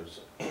 different authors.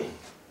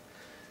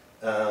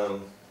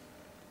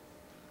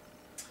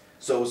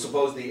 So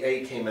suppose the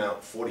A came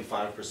out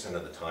 45%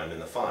 of the time in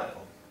the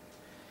file,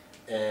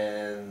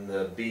 and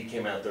the B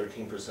came out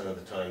 13% of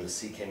the time, the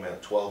C came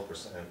out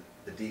 12%,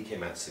 the D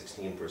came out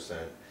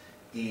 16%,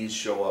 E's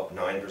show up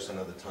 9%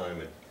 of the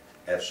time, and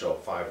F's show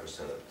up 5%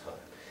 of the time.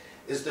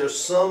 Is there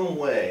some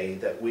way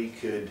that we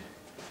could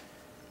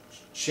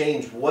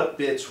change what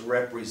bits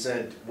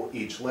represent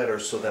each letter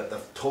so that the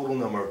total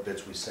number of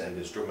bits we send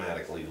is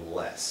dramatically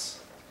less?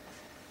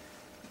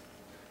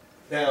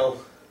 Now,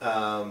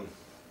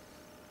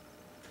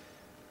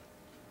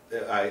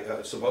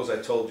 I suppose I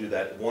told you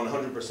that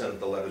 100% of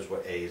the letters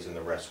were A's and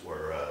the rest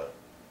were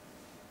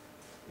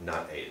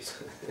not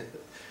A's.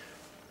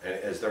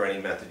 Is there any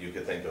method you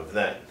could think of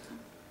then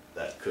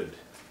that could,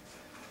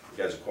 you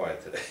guys are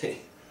quiet today.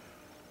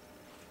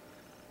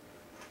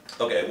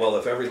 Okay, well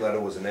if every letter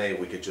was an A,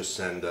 we could just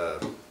send, we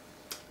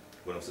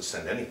don't have to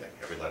send anything,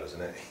 every letter's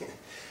an A.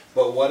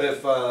 But what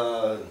if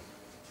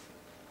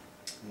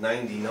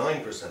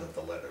 99% of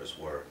the letters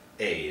were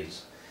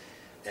A's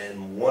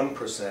and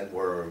 1%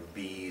 were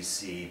B,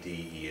 C,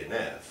 D, E, and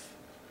F?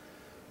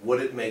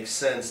 Would it make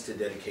sense to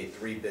dedicate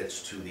 3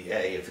 bits to the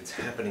A if it's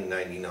happening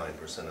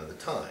 99% of the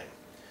time?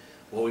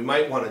 What we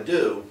might want to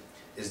do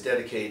is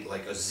dedicate,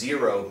 like a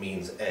 0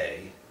 means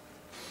A,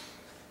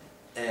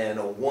 and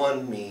a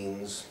 1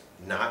 means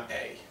not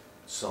A,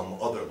 some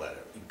other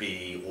letter,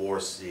 B or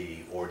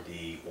C or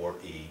D or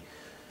E,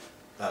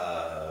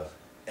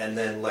 and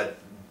then let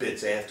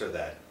bits after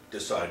that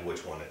decide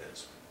which one it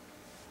is.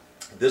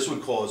 This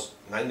would cause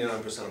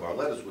 99% of our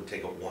letters would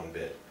take up 1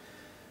 bit,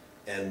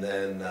 and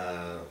then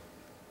the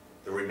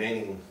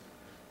remaining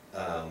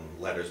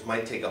letters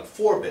might take up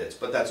 4 bits,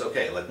 but that's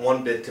okay, like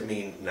 1 bit to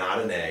mean not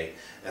an A,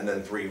 and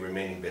then 3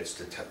 remaining bits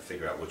to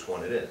figure out which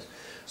one it is.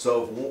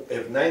 So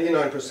if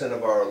 99%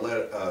 of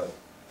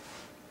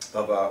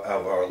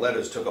our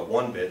letters took up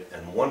 1 bit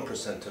and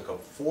 1% took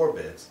up 4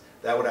 bits,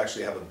 that would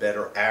actually have a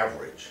better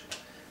average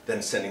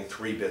than sending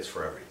 3 bits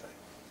for everything.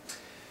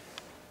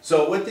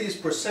 So with these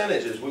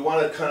percentages, we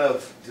want to kind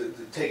of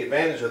take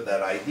advantage of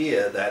that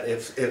idea that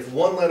if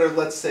one letter,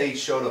 let's say,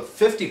 showed up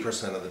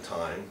 50% of the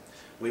time,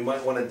 we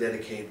might want to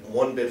dedicate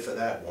 1 bit for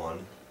that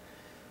one,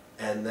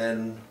 and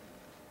then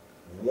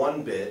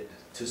 1 bit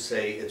to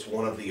say it's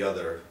one of the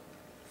other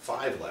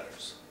 5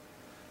 letters.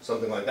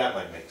 Something like that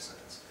might make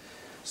sense.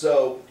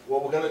 So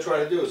what we're going to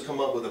try to do is come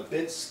up with a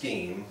bit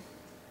scheme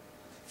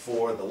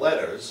for the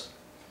letters.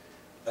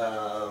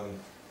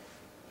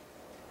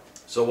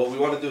 So what we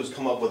want to do is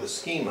come up with a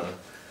schema.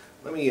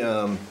 Let me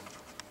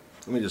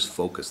just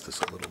focus this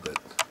a little bit.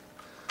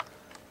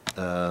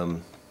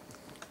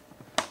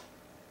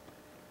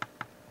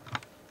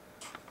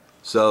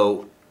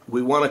 So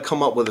we want to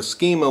come up with a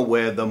schema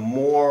where the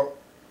more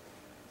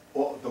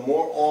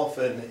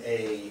often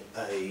a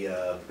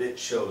bit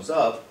shows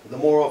up, the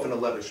more often a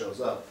letter shows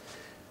up,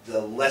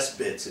 the less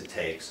bits it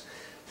takes.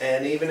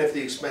 And even if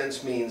the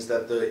expense means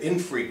that the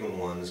infrequent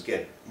ones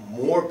get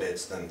more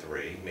bits than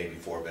 3, maybe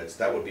 4 bits,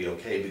 that would be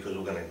okay because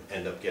we're going to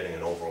end up getting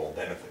an overall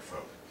benefit from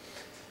it.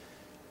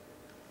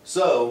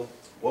 So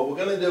what we're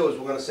going to do is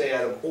we're going to say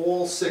out of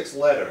all 6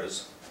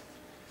 letters,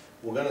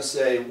 we're going to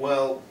say,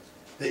 well,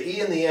 the E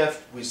and the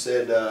F, we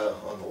said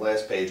on the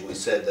last page, we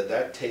said that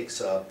that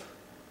takes up,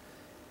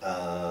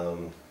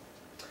 the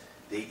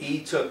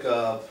E took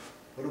up,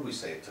 what did we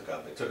say it took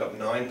up? It took up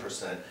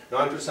 9%.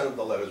 9% of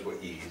the letters were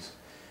E's,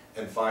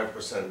 and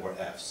 5% were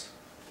F's.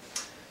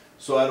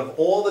 So out of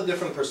all the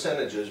different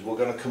percentages, we're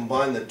going to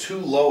combine the 2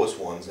 lowest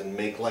ones and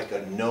make like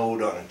a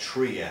node on a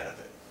tree out of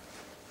it.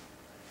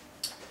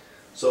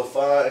 So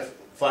 5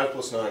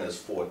 plus 9 is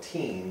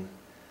 14.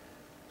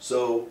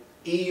 So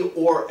E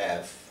or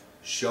F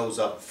shows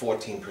up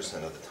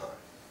 14% of the time.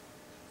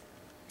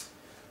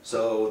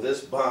 So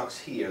this box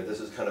here, this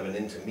is kind of an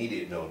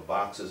intermediate node.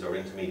 Boxes are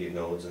intermediate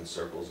nodes and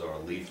circles are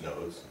leaf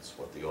nodes. That's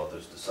what the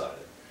authors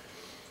decided.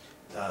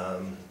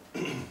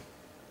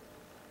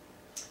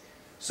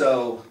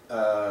 So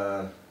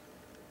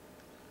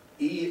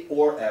E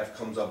or F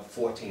comes up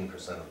 14%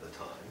 of the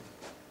time.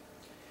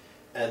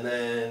 And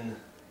then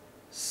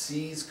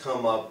C's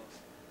come up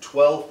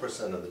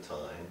 12% of the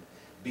time.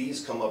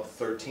 B's come up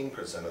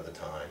 13% of the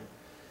time.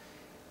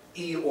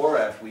 E or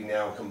F we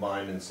now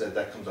combined and said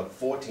that comes up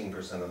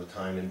 14% of the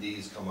time, and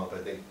D's come up, I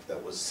think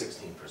that was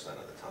 16%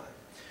 of the time.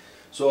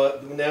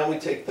 So now we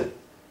take the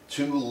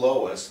 2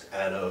 lowest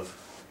out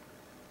of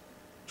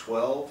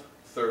 12,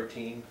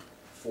 13,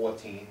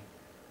 14,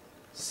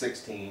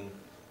 16,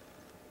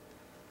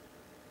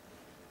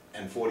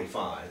 and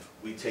 45.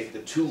 We take the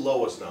 2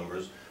 lowest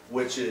numbers,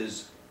 which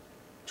is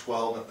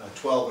 12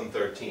 and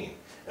 13,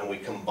 and we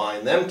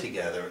combine them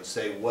together and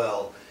say,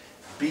 well,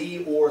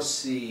 B or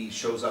C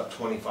shows up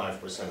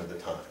 25% of the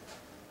time.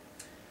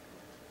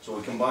 So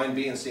we combine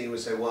B and C and we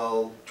say,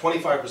 well,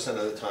 25%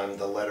 of the time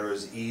the letter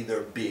is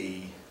either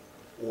B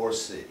or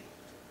C.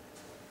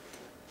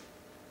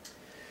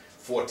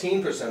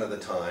 14% of the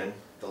time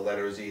the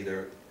letter is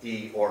either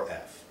E or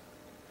F.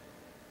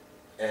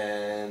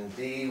 And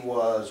D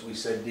was, we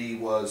said D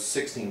was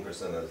 16%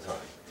 of the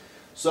time.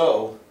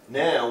 So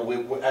now,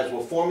 as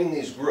we're forming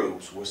these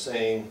groups, we're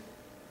saying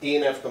E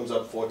and F comes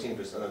up 14%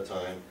 of the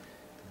time,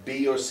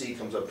 B or C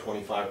comes up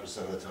 25%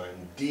 of the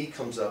time, D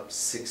comes up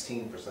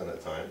 16% of the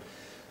time.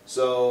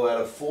 So out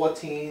of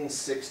 14,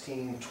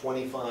 16,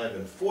 25,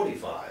 and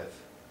 45,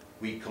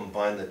 we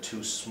combine the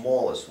 2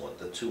 smallest ones,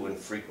 the 2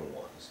 infrequent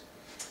ones.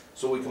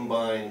 So we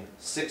combine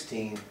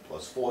 16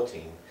 plus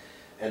 14,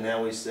 and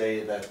now we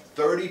say that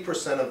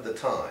 30% of the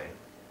time,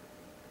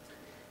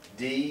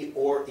 D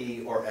or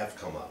E or F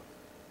come up.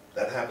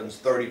 That happens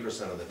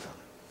 30% of the time.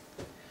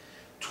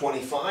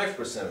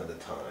 25% of the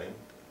time,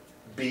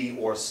 B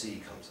or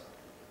C comes up.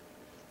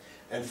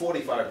 And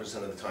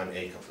 45% of the time,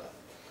 A comes up.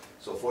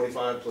 So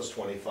 45 plus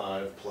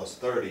 25 plus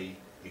 30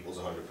 equals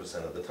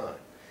 100% of the time.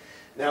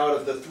 Now out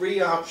of the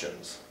 3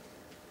 options,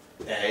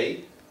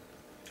 A,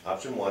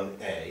 option 1,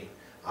 A,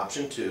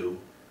 option 2,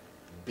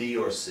 B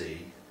or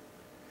C,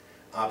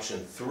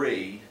 option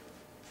 3,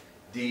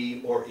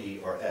 D or E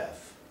or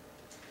F.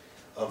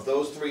 Of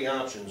those 3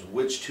 options,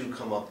 which 2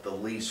 come up the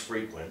least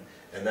frequent?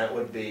 And that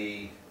would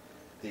be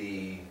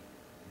the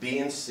B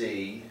and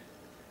C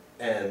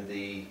and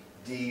the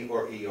D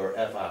or E or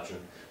F option.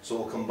 So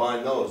we'll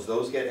combine those.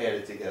 Those get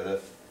added together.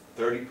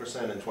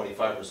 30% and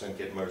 25%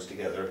 get merged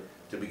together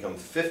to become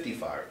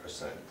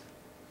 55%.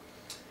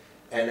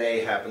 And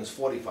A happens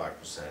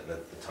 45%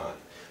 at the time.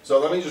 So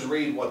let me just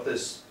read what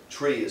this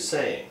tree is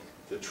saying.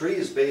 The tree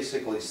is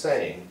basically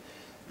saying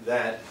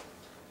that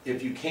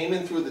if you came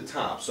in through the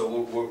top, so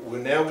we're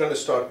now going to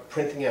start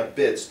printing out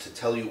bits to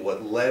tell you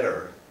what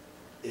letter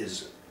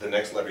is the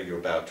next letter you're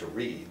about to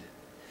read.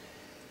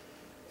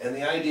 And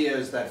the idea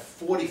is that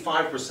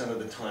 45% of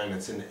the time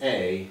it's an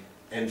A,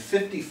 and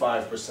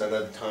 55%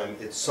 of the time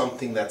it's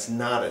something that's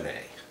not an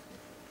A.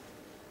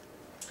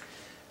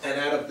 And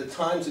out of the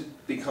times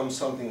it becomes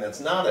something that's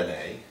not an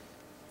A,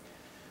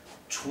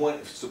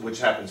 which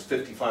happens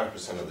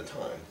 55% of the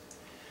time,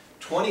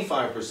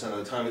 25% of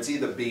the time it's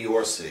either B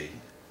or C,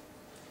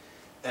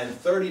 And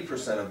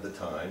 30% of the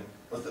time,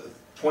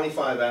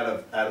 25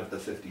 out of the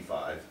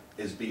 55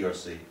 is B or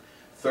C.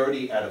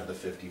 30 out of the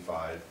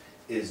 55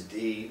 is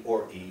D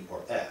or E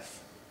or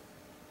F.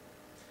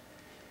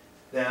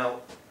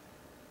 Now,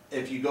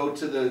 if you go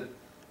to the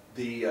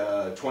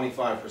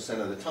 25%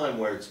 of the time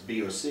where it's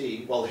B or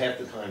C, well, half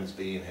the time it's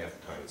B and half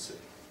the time it's C.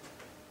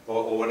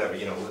 Or whatever,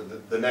 you know,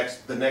 the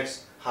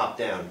next hop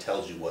down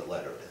tells you what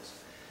letter it is.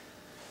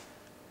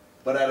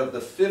 But out of the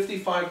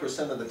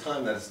 55% of the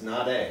time that it's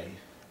not A,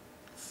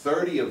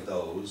 30 of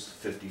those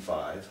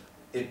 55,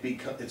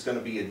 it's going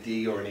to be a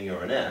D or an E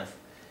or an F,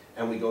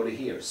 and we go to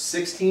here.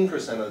 16%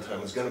 of the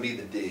time it's going to be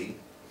the D,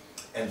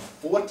 and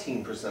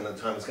 14% of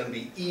the time it's going to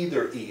be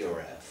either E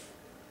or F.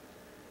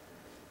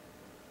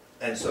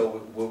 And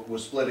so we're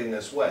splitting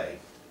this way.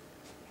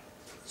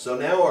 So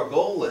now our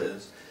goal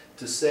is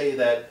to say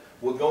that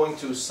we're going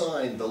to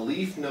assign the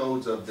leaf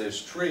nodes of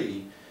this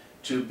tree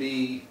to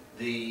be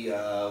the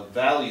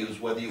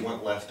values, whether you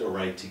want left or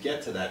right, to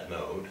get to that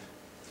node.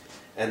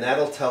 And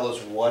that'll tell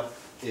us what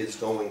is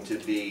going to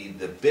be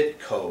the bit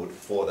code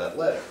for that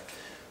letter.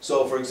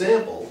 So for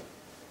example,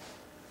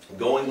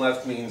 going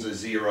left means a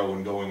 0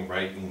 and going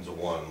right means a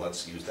 1.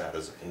 Let's use that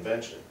as a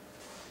convention.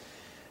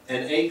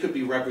 And A could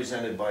be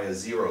represented by a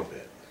 0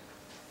 bit.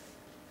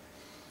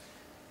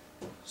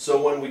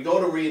 So when we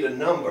go to read a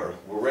number,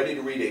 we're ready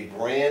to read a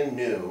brand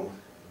new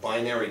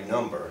binary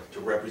number to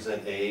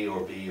represent A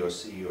or B or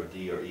C or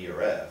D or E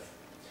or F.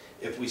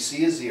 If we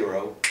see a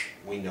 0,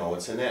 we know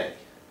it's an A.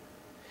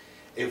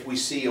 If we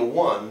see a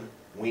 1,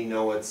 we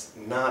know it's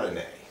not an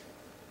A.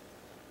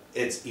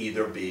 It's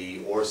either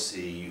B or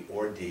C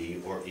or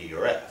D or E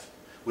or F.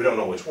 We don't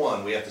know which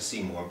one, we have to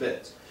see more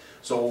bits.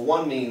 So a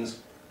 1 means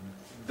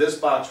this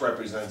box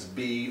represents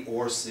B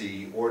or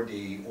C or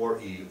D or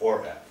E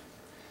or F.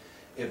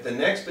 If the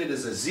next bit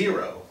is a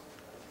 0,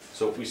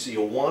 so if we see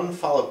a 1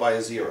 followed by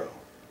a 0,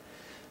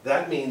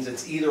 that means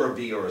it's either a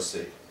B or a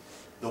C.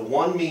 The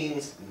 1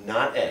 means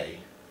not A,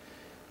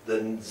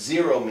 the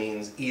 0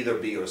 means either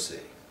B or C.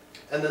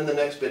 And then the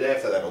next bit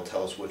after that will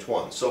tell us which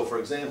one. So for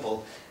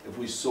example, if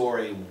we saw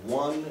a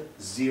 1,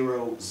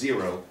 0,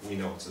 0, we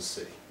know it's a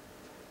C.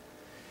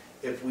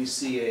 If we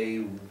see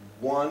a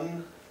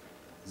 1,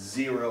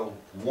 0,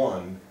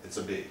 1, it's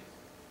a B.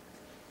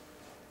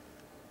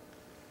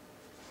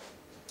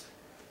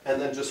 And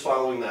then just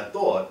following that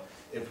thought,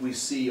 if we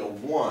see a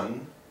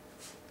 1,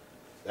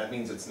 that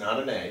means it's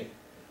not an A.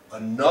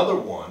 Another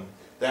 1,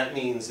 that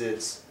means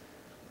it's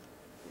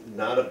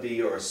not a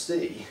B or a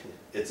C,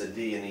 it's a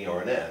D, an E,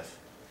 or an F.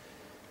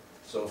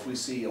 So if we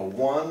see a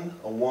 1,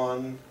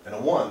 and a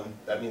 1,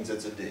 that means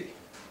it's a D.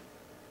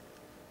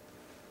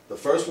 The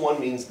first one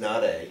means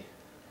not A.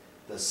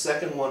 The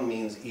second one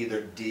means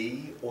either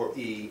D or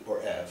E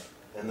or F.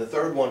 And the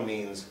third one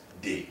means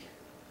D.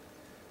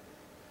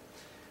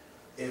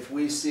 If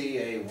we see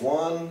a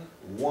 1,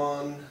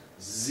 1,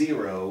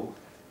 0,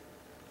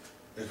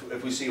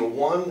 if we see a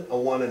 1,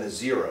 and a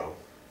 0,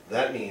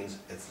 that means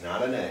it's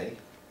not an A,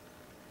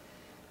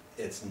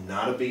 it's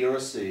not a B or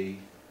a C,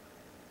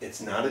 it's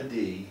not a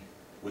D,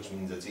 which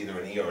means it's either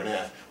an E or an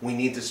F. We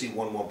need to see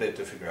one more bit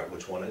to figure out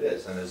which one it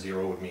is, and a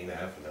 0 would mean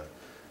F, and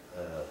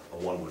a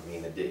 1 would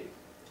mean a D.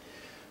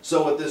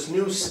 So with this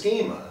new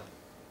schema,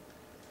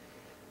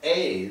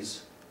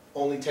 A's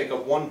only take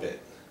up 1 bit.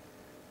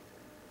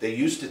 They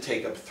used to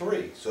take up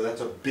 3, so that's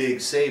a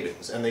big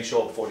savings, and they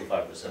show up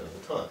 45% of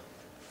the time.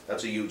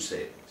 That's a huge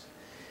savings.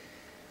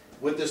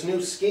 With this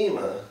new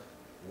schema,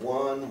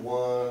 1,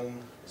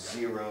 1,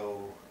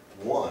 0,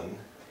 1,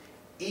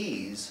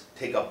 E's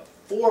take up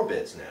 4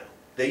 bits now.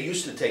 They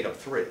used to take up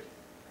 3.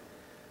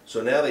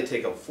 So now they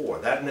take up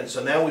 4.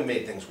 So now we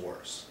made things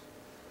worse.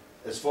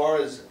 As far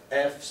as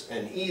F's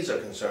and E's are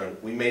concerned,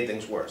 we made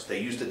things worse.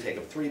 They used to take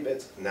up 3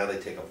 bits, now they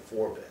take up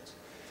 4 bits.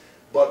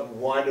 But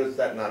why does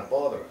that not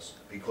bother us?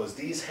 Because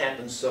these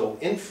happen so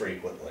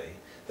infrequently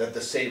that the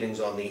savings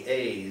on the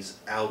A's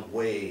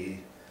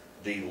outweigh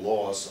the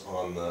loss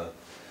on the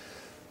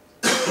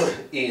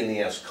E and the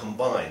F's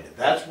combined.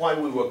 That's why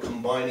we were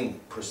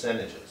combining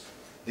percentages.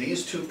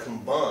 These two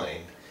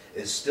combined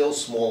is still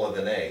smaller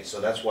than A,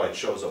 so that's why it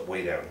shows up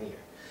way down here.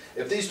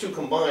 If these two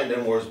combined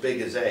and were as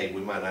big as A,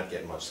 we might not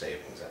get much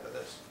savings out of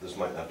this. This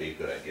might not be a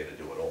good idea to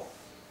do at all.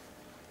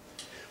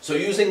 So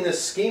using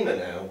this schema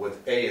now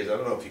with A's, I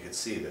don't know if you could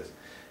see this.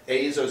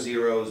 A's are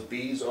 0s,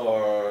 B's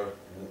are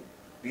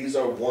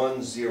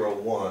 1, 0,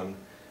 1,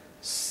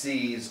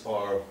 C's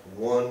are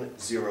 1,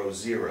 0,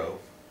 0,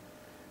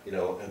 you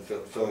know, and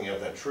filling out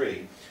that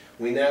tree.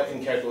 We now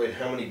can calculate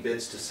how many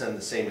bits to send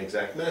the same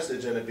exact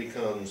message, and it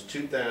becomes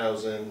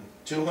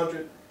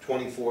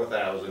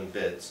 224,000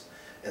 bits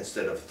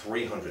instead of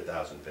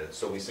 300,000 bits.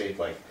 So we saved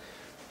like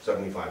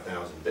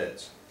 75,000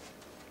 bits.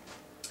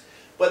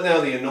 But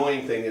now the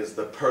annoying thing is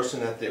the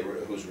person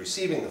who's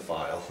receiving the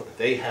file,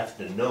 they have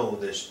to know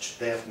this.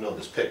 They have to know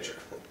this picture,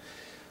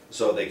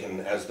 so they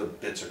can, as the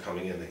bits are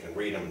coming in, they can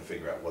read them and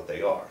figure out what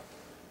they are.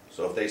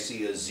 So if they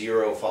see a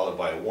 0 followed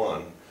by a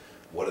 1,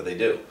 what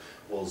do?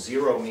 Well,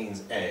 0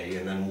 means A,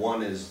 and then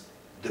 1 is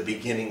the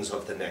beginnings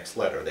of the next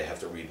letter. They have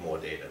to read more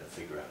data to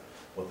figure out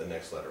what the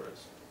next letter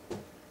is.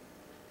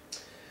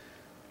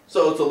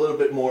 So it's a little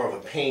bit more of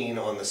a pain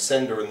on the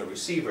sender and the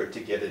receiver to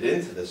get it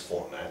into this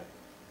format.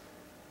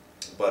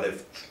 But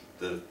if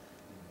the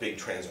big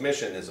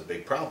transmission is a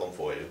big problem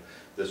for you,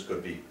 this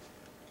could be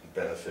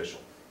beneficial.